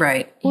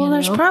 Right. Well,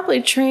 there's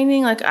probably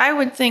training. Like I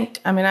would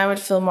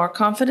feel more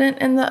confident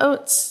in the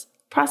OATS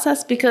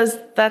process because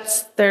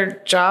that's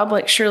their job.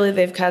 Like surely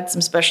they've had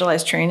some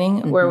specialized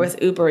training where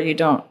with Uber, you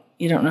don't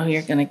know who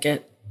you're going to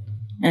get.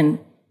 And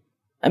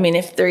I mean,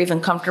 if they're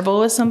even comfortable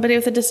with somebody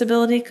with a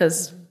disability,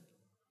 because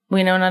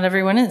we know not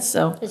everyone is.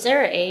 So is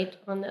there an aide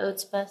on the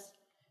OATS bus?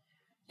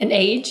 An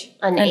age?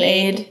 An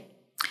aide.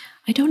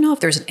 I don't know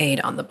if there's an aide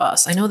on the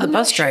bus. I know the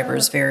bus driver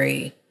is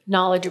very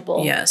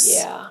knowledgeable. Yes.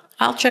 Yeah.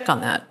 I'll check on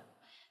that.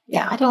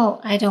 Yeah, I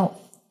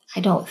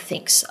don't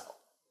think so.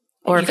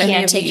 Or you if any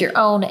can't of take you, your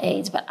own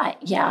aides, but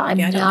I'm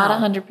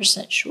not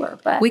 100% sure.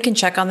 But we can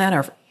check on that.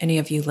 Or if any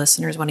of you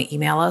listeners want to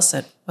email us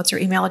at, what's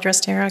your email address,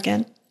 Tara,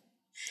 again?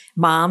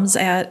 Is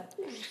it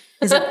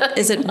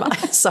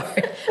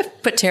sorry,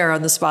 put Tara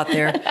on the spot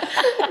there.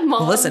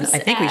 Well, listen, I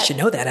think we should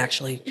know that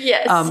actually.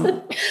 Yes.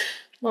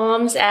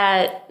 Moms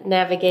at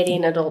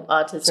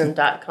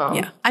navigatingadultautism.com.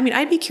 Yeah. I mean,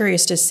 I'd be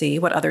curious to see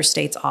what other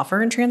states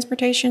offer in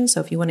transportation.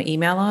 So if you want to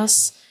email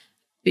us,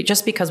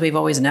 just because we've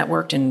always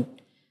networked and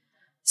it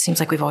seems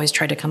like we've always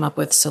tried to come up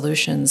with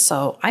solutions.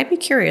 So I'd be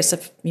curious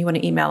if you want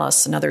to email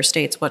us in other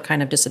states what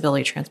kind of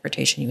disability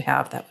transportation you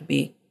have. That would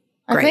be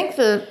great. I think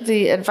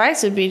the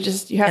advice would be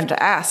just you have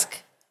to ask.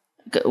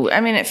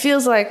 I mean, it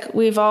feels like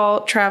we've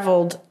all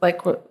traveled,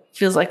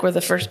 feels like we're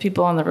the first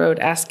people on the road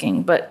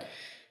asking. But,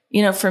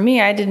 for me,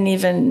 I didn't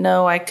even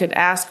know I could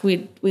ask.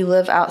 We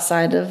live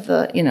outside of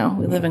we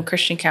live in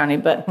Christian County,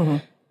 but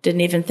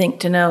didn't even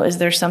think to know, is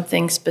there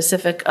something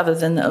specific other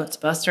than the OATS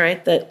bus,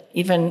 right? That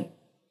even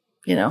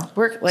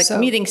work like So-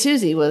 meeting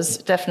Susie was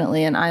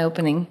definitely an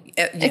eye-opening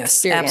Yes,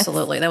 experience.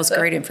 absolutely. That was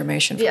great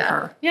information for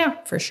her. Yeah.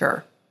 For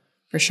sure.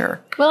 For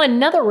sure. Well,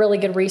 another really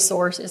good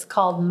resource is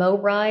called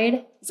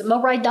MoRide. Is it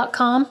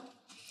MoRide.com?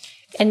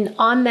 And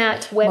on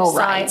that website,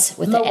 MoRides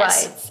with the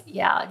S.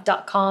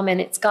 .com, and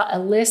it's got a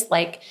list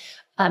like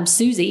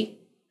Susie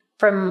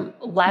from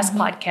last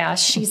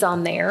podcast. She's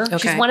on there. Okay.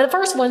 She's one of the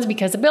first ones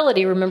because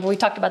ability. Remember we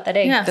talked about that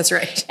egg. Yeah. That's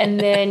right. And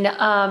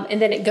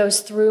then it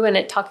goes through and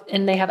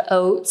and they have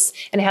oats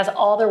and it has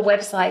all their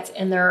websites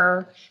and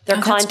their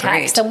that's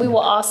contacts. great. And we will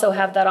also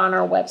have that on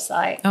our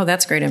website Oh,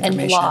 that's great and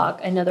information.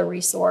 blog, another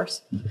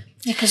resource.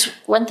 Because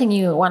one thing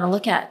you want to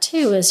look at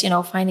too is,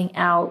 finding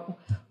out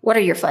what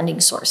are your funding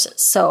sources.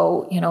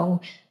 So,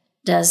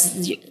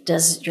 does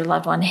your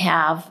loved one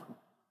have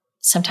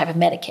some type of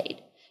Medicaid?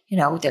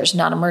 There's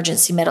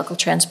non-emergency medical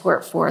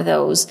transport for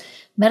those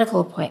medical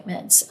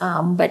appointments,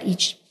 but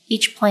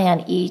each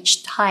plan,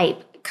 each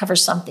type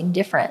covers something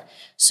different.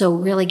 So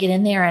really get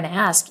in there and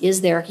ask: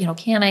 is there,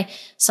 can I?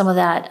 Some of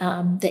that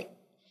the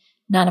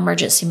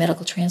non-emergency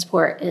medical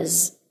transport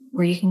is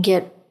where you can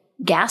get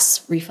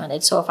gas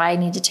refunded. So if I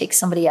need to take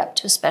somebody up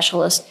to a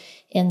specialist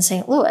in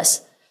St.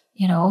 Louis,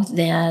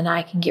 then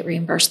I can get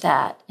reimbursed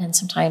that. And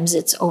sometimes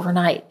it's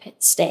overnight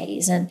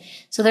stays. And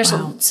so there's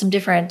some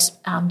different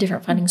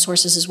funding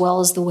sources as well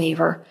as the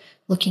waiver,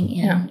 looking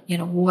in,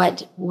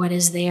 what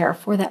is there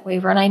for that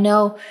waiver. And I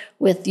know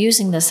with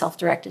using the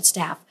self-directed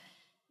staff,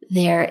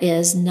 there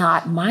is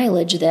not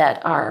mileage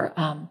that our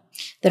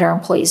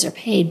employees are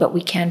paid, but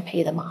we can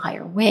pay them a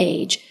higher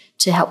wage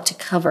to help to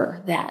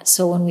cover that.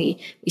 So when we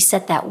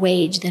set that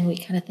wage, then we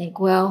kind of think,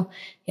 well,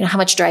 how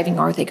much driving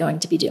are they going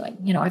to be doing?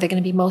 Are they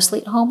going to be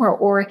mostly at home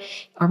or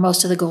are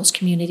most of the goals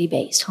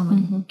community-based, home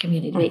and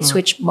community-based,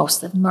 which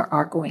most of them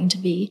are going to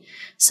be.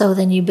 So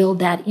then you build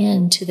that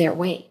into their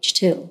wage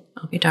too.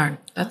 I'll be darned.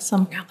 That's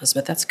some,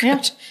 Elizabeth, that's good.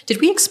 Yeah.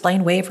 Did we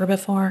explain waiver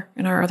before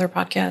in our other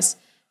podcasts?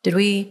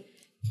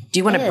 Do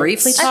you want to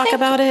briefly talk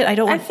about it?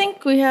 I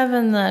think we have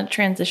in the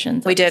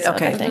transitions. We did, episode,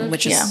 okay. I think.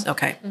 Which is,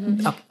 okay.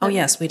 Oh,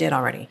 yes, we did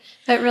already.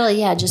 But really,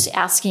 just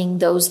asking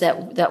those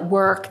that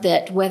work,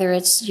 that whether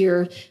it's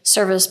your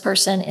service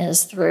person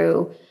is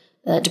through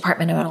the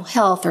Department of Mental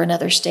Health or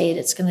another state,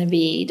 it's going to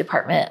be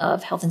Department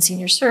of Health and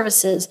Senior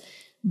Services,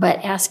 but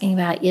asking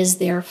about is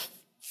there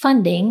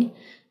funding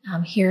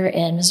here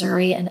in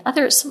Missouri and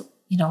others,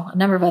 a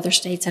number of other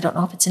states. I don't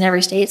know if it's in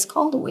every state. It's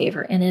called a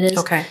waiver, and it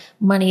is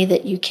money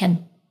that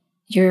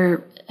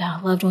your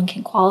loved one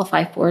can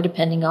qualify for,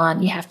 depending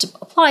on, you have to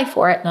apply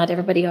for it. Not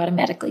everybody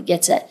automatically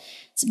gets it.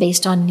 It's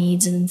based on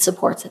needs and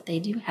supports that they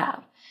do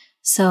have.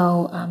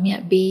 So,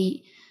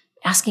 be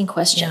asking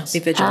questions. Be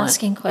vigilant.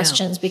 Asking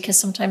questions because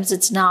sometimes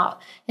it's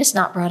not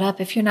brought up.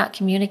 If you're not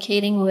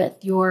communicating with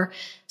your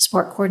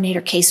support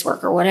coordinator,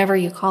 caseworker, whatever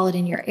you call it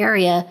in your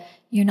area,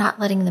 you're not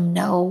letting them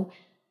know.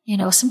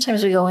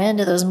 Sometimes we go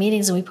into those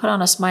meetings and we put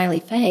on a smiley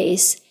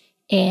face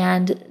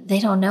and they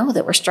don't know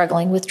that we're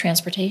struggling with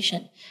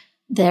transportation.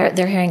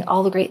 They're hearing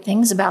all the great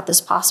things about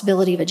this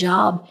possibility of a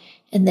job,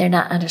 and they're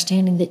not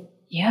understanding that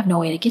you have no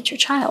way to get your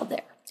child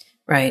there.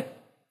 Right.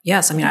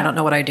 Yes. I don't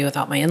know what I'd do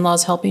without my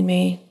in-laws helping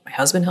me. My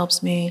husband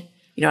helps me.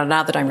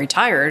 Now that I'm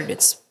retired,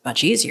 it's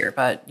much easier.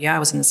 But I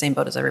was in the same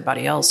boat as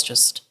everybody else.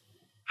 Just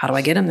how do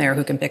I get them there?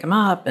 Who can pick them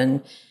up?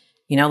 And,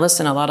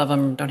 listen, a lot of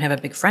them don't have a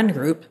big friend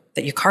group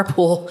that you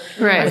carpool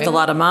with a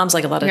lot of moms.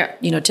 Like a lot of,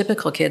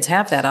 typical kids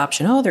have that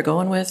option. Oh, they're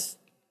going with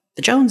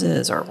the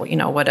Joneses or,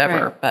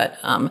 whatever. Right. But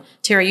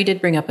Tara, you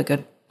did bring up a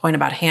good point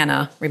about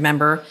Hannah.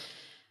 Remember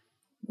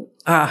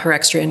her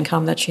extra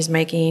income that she's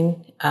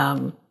making.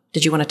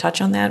 Did you want to touch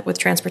on that with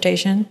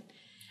transportation?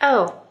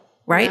 Oh.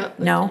 Right?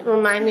 No?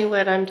 Remind me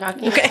what I'm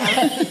talking about.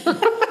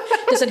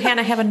 Doesn't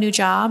Hannah have a new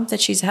job that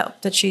she's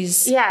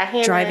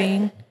Hannah,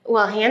 driving?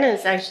 Well, Hannah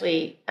is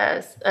actually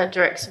a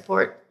direct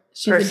support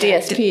She's person. a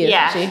DSP,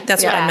 isn't she?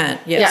 That's what I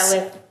meant. Yes.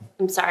 Yeah,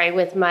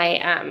 with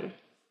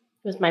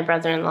my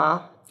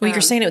brother-in-law. Well, you're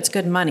saying it's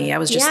good money. I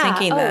was just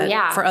thinking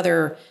that for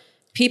other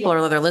people or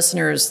other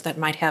listeners that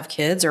might have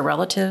kids or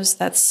relatives,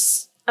 I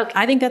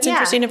think that's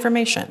interesting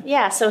information.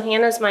 Yeah, so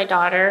Hannah's my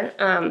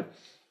daughter,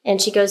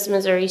 and she goes to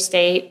Missouri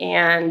State,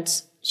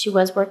 and she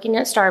was working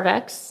at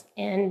Starbucks.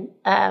 And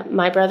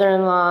my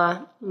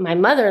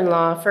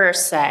mother-in-law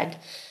first said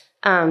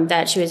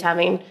that she was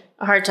having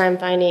a hard time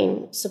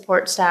finding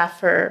support staff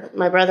for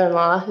my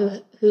brother-in-law,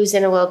 who's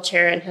in a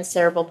wheelchair and has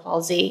cerebral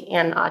palsy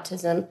and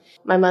autism.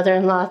 My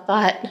mother-in-law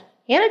thought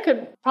Hannah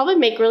could probably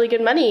make really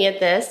good money at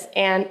this.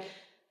 And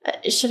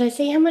should I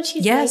say how much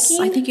she's making? Yes,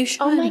 I think you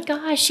should. Oh my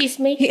gosh, she's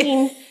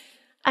making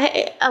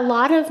a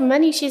lot of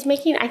money. She's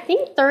making, I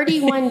think,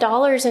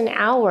 $31 an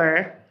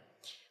hour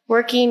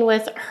working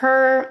with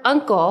her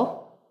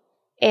uncle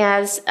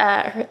as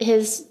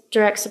his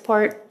direct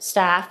support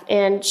staff.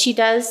 And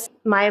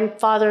my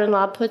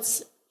father-in-law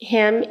puts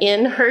him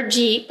in her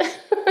Jeep.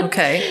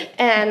 Okay.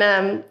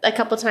 And a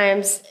couple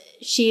times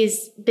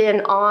she's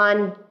been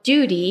on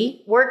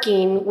duty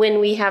working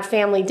when we have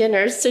family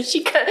dinners. So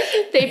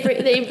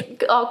they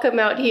all come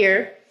out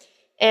here.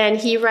 And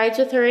he rides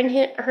with her in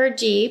her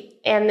Jeep.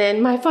 And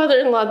then my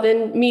father-in-law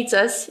then meets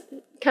us,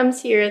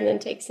 comes here, and then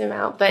takes him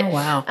out.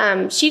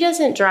 But she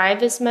doesn't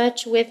drive as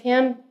much with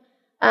him.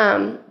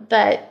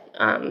 But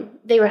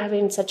they were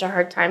having such a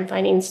hard time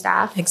finding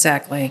staff.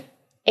 Exactly.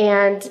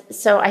 And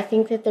so I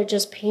think that they're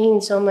just paying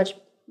so much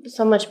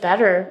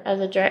better as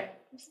a direct.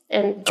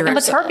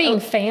 But her being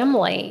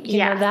family, you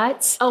know,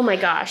 that's... Oh, my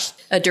gosh.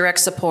 A direct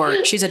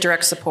support. She's a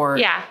direct support.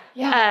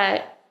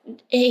 Yeah.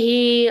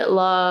 He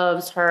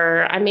loves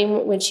her. I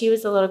mean, when she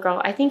was a little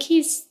girl, I think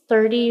he's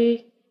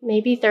 30,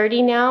 maybe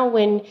 30 now.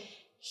 When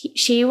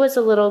she was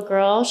a little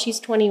girl, she's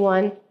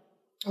 21.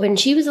 When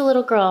she was a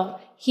little girl,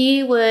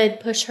 he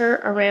would push her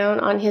around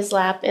on his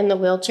lap in the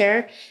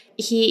wheelchair.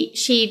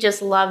 She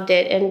just loved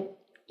it. And,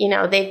 you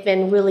know, they've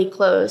been really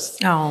close.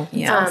 Oh,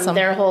 yeah. Awesome.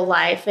 Their whole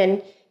life.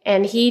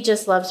 And he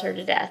just loves her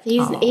to death.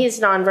 He's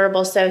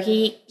nonverbal, so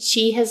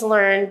she has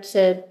learned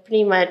to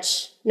pretty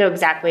much know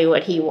exactly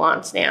what he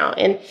wants now,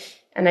 and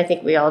I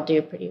think we all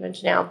do pretty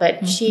much now.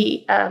 But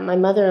she, my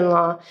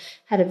mother-in-law,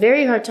 had a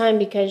very hard time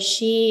because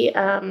she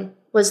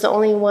was the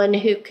only one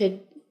who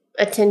could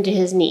attend to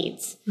his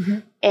needs,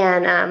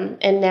 and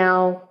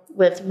now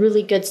with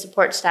really good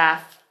support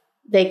staff,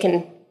 they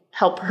can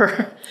help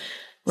her.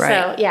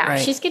 Right, so,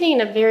 she's getting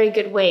a very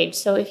good wage.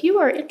 So if you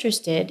are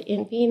interested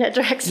in being a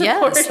direct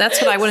support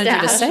that's what I wanted you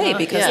to say,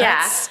 because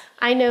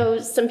I know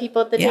some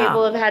people at the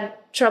table have had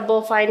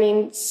trouble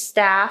finding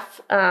staff.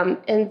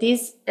 And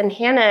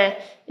Hannah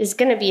is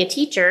going to be a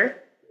teacher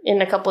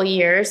in a couple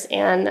years.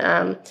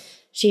 And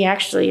she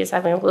actually is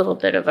having a little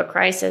bit of a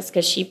crisis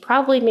because she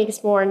probably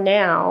makes more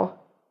now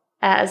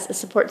as a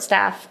support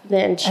staff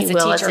than she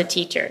will as a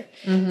teacher.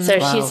 So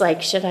she's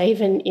like, should I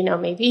even,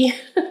 maybe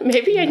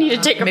I need to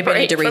take a break. Maybe I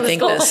need to rethink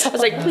this. I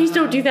was like, please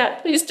don't do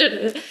that. Please don't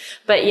do that.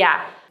 But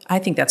yeah. I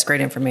think that's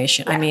great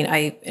information. Yeah. I mean,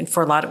 and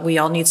for a lot we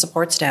all need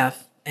support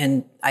staff.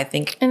 And I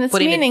think. And it's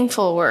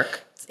meaningful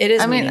work. It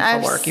is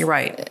meaningful work. You're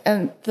right.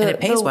 And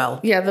it pays well.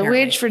 Yeah. The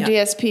wage for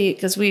DSP,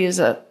 because we use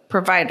a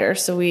provider,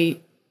 so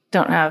we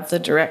don't have the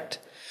direct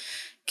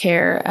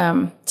care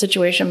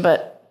situation,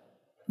 but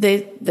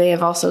they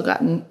have also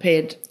gotten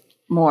paid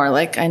more.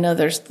 Like, I know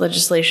there's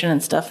legislation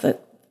and stuff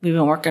that we've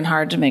been working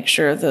hard to make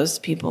sure those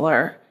people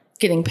are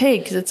getting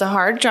paid, because it's a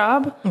hard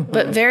job,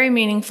 but very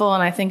meaningful,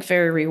 and I think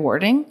very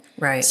rewarding.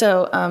 Right.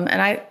 So,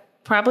 and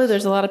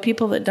there's a lot of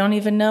people that don't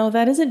even know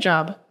that is a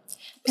job.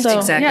 That's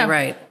exactly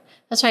right.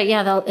 That's right.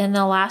 Yeah. In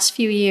the last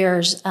few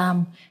years,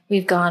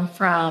 we've gone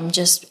from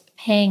just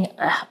paying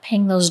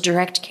those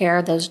direct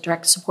care, those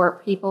direct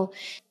support people,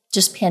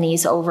 just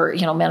pennies over,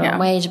 minimum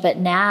wage. But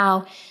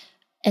now,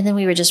 and then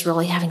we were just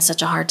really having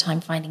such a hard time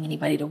finding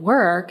anybody to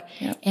work.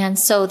 Yep. And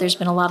so there's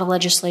been a lot of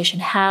legislation.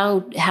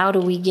 How do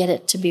we get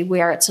it to be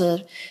where it's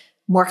a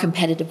more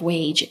competitive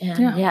wage?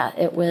 And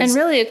it was. And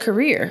really a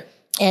career.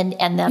 And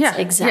that's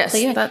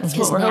exactly it. That's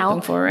what we're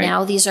hoping for, right?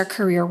 Now these are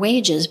career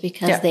wages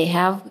because they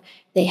have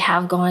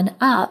gone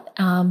up,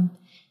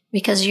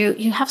 because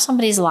you have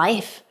somebody's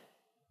life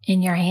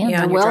in your hands.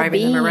 Yeah, you're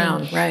driving them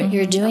around, right?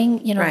 You're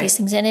doing these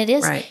things, and it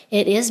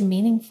is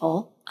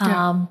meaningful.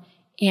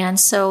 And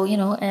so,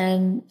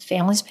 and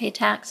families pay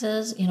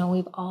taxes,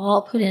 we've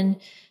all put into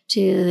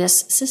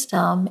this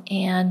system,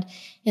 and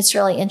it's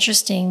really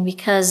interesting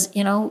because,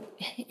 and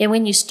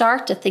when you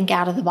start to think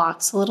out of the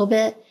box a little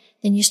bit,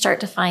 then you start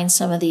to find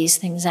some of these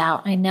things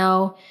out. I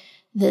know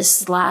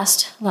this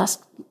last,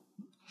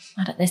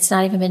 it's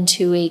not even been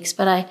 2 weeks,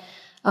 but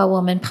a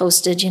woman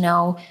posted,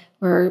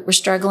 we're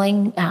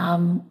struggling.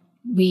 My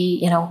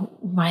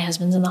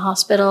husband's in the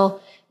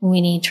hospital. We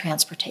need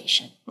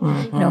transportation.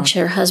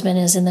 Her husband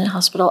is in the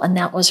hospital, and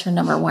that was her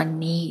number one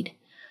need.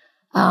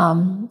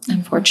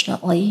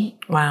 Unfortunately,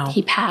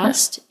 he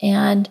passed,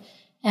 and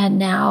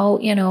now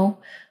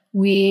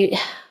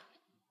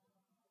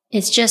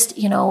it's just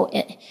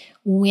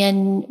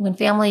when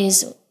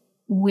families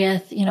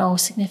with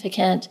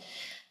significant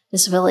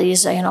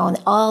disabilities, and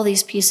all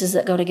these pieces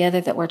that go together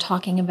that we're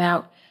talking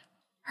about,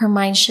 her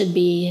mind should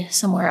be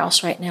somewhere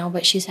else right now,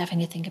 but she's having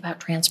to think about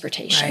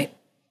transportation. Right.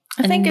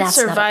 I think it's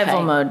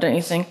survival mode, don't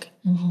you think?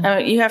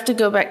 You have to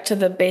go back to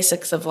the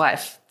basics of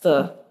life,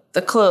 the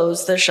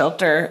clothes, the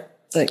shelter,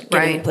 the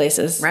getting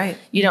places. Right.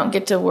 You don't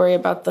get to worry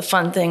about the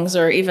fun things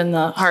or even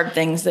the hard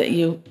things that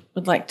you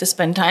would like to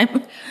spend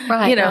time,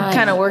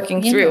 kind of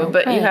working through.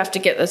 But you have to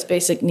get those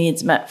basic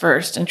needs met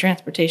first, and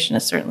transportation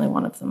is certainly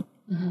one of them.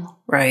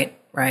 Right.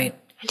 I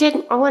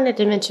wanted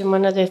to mention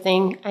one other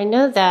thing. I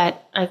know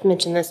that I've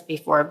mentioned this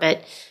before,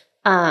 but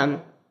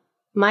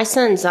my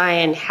son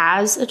Zion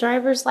has a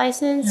driver's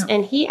license,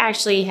 and he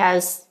actually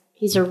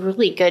he's a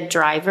really good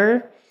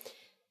driver.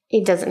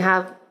 He doesn't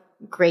have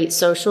great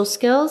social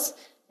skills,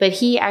 but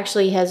he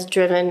actually has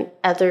driven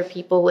other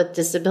people with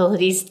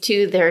disabilities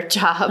to their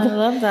job. I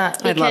love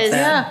that. I love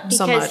that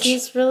so much. Because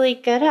he's really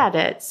good at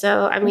it.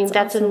 So, I mean,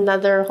 that's awesome.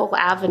 Another whole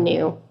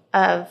avenue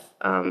of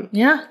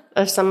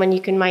someone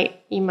you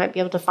might be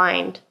able to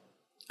find.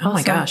 Oh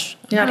my gosh.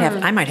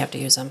 I might have to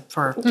use them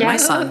for my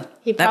son.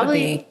 He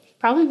probably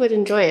would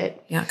enjoy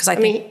it. Yeah, because I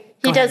think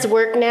He does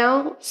work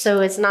now,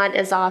 so it's not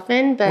as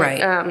often.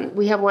 But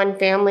we have one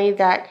family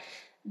that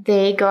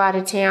they go out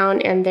of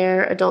town, and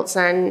their adult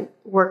son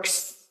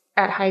works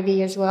at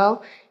Hy-Vee as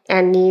well,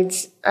 and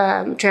needs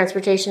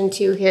transportation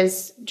to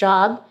his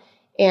job.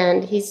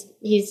 And he's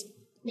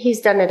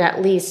done it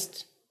at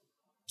least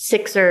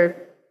 6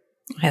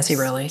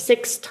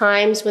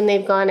 times when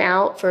they've gone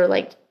out for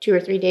like 2 or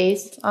 3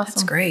 days. Awesome.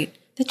 That's great.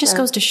 That just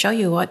goes to show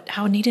you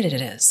how needed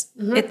it is.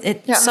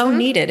 It's so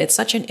needed. It's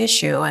such an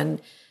issue.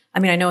 And I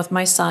mean, I know with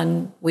my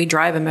son, we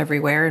drive him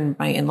everywhere, and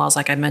my in-laws,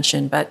 like I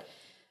mentioned, but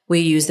we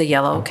used the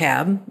yellow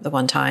cab the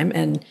one time.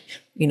 And,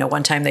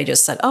 one time they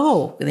just said,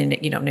 they,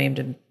 named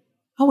him.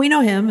 Oh, we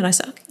know him. And I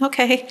said,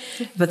 okay.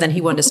 But then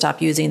he wanted to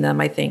stop using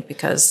them, I think,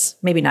 because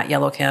maybe not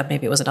yellow cab,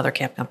 maybe it was another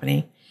cab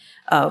company.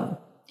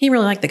 He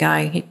really liked the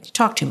guy. He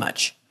talked too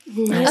much.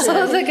 I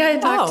said, the guy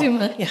talked too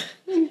much. Yeah.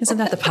 Isn't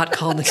that the pot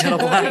calling the kettle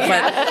black?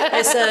 But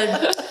I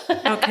said,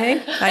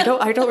 okay, I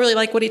don't really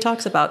like what he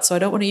talks about, so I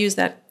don't want to use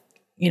that,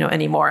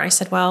 anymore. I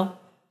said, well,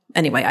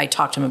 anyway, I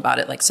talked to him about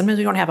it. Like, sometimes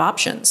we don't have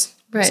options.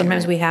 Right,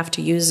 sometimes we have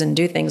to use and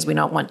do things we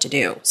don't want to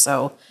do.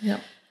 So,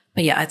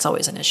 but yeah, it's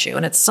always an issue.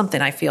 And it's something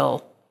I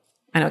don't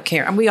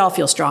care. And we all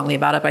feel strongly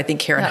about it, but I think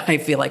Kara and I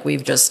feel like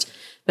we've just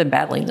been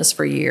battling this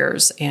for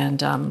years.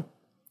 And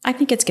I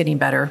think it's getting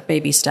better,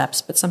 baby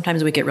steps, but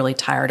sometimes we get really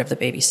tired of the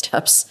baby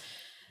steps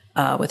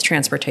with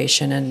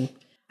transportation. And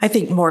I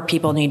think more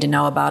people need to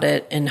know about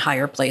it in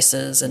higher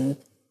places and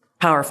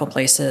powerful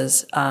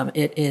places.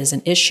 It is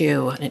an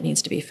issue and it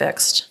needs to be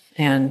fixed.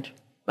 And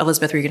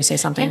Elizabeth, were you going to say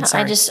something? Yeah,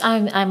 Sorry.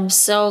 I'm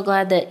so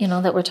glad that,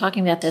 that we're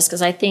talking about this,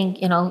 because I think,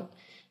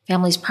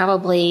 families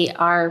probably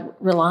are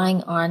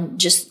relying on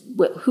just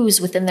who's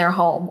within their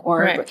home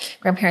or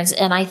grandparents.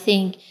 And I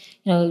think,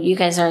 you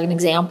guys are an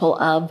example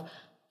of,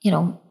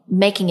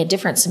 making a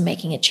difference and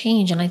making a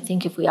change. And I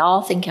think if we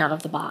all think out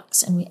of the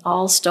box and we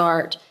all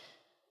start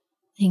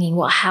thinking,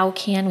 well, how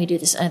can we do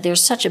this?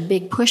 There's such a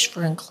big push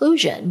for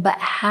inclusion, but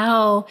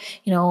how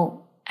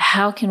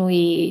can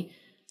we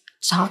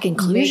talk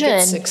inclusion?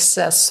 Make it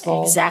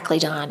successful. Exactly,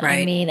 Dawn.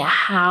 Right. I mean,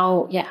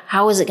 how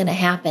is it going to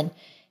happen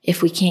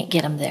if we can't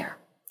get them there?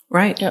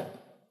 Right.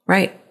 Yep.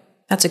 Right.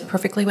 That's a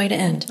perfectly way to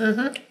end.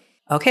 Mm-hmm.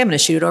 Okay, I'm going to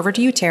shoot it over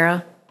to you,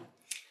 Tara.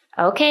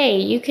 Okay,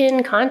 you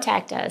can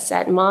contact us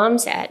at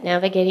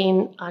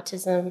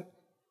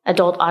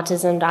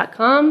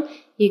moms@navigatingadultautism.com.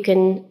 You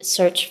can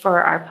search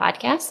for our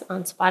podcast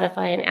on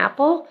Spotify and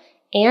Apple,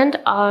 and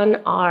on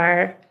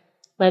our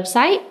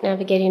website,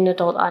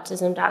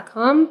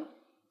 navigatingadultautism.com.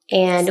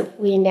 And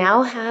we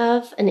now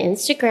have an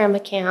Instagram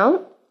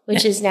account,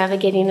 which is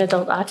Navigating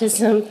Adult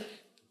Autism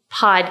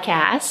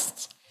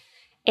Podcast.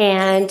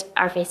 And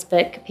our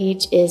Facebook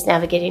page is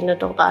Navigating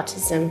Adult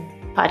Autism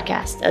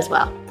Podcast as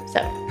well.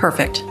 So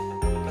perfect.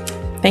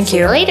 Thank see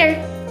you. you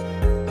later.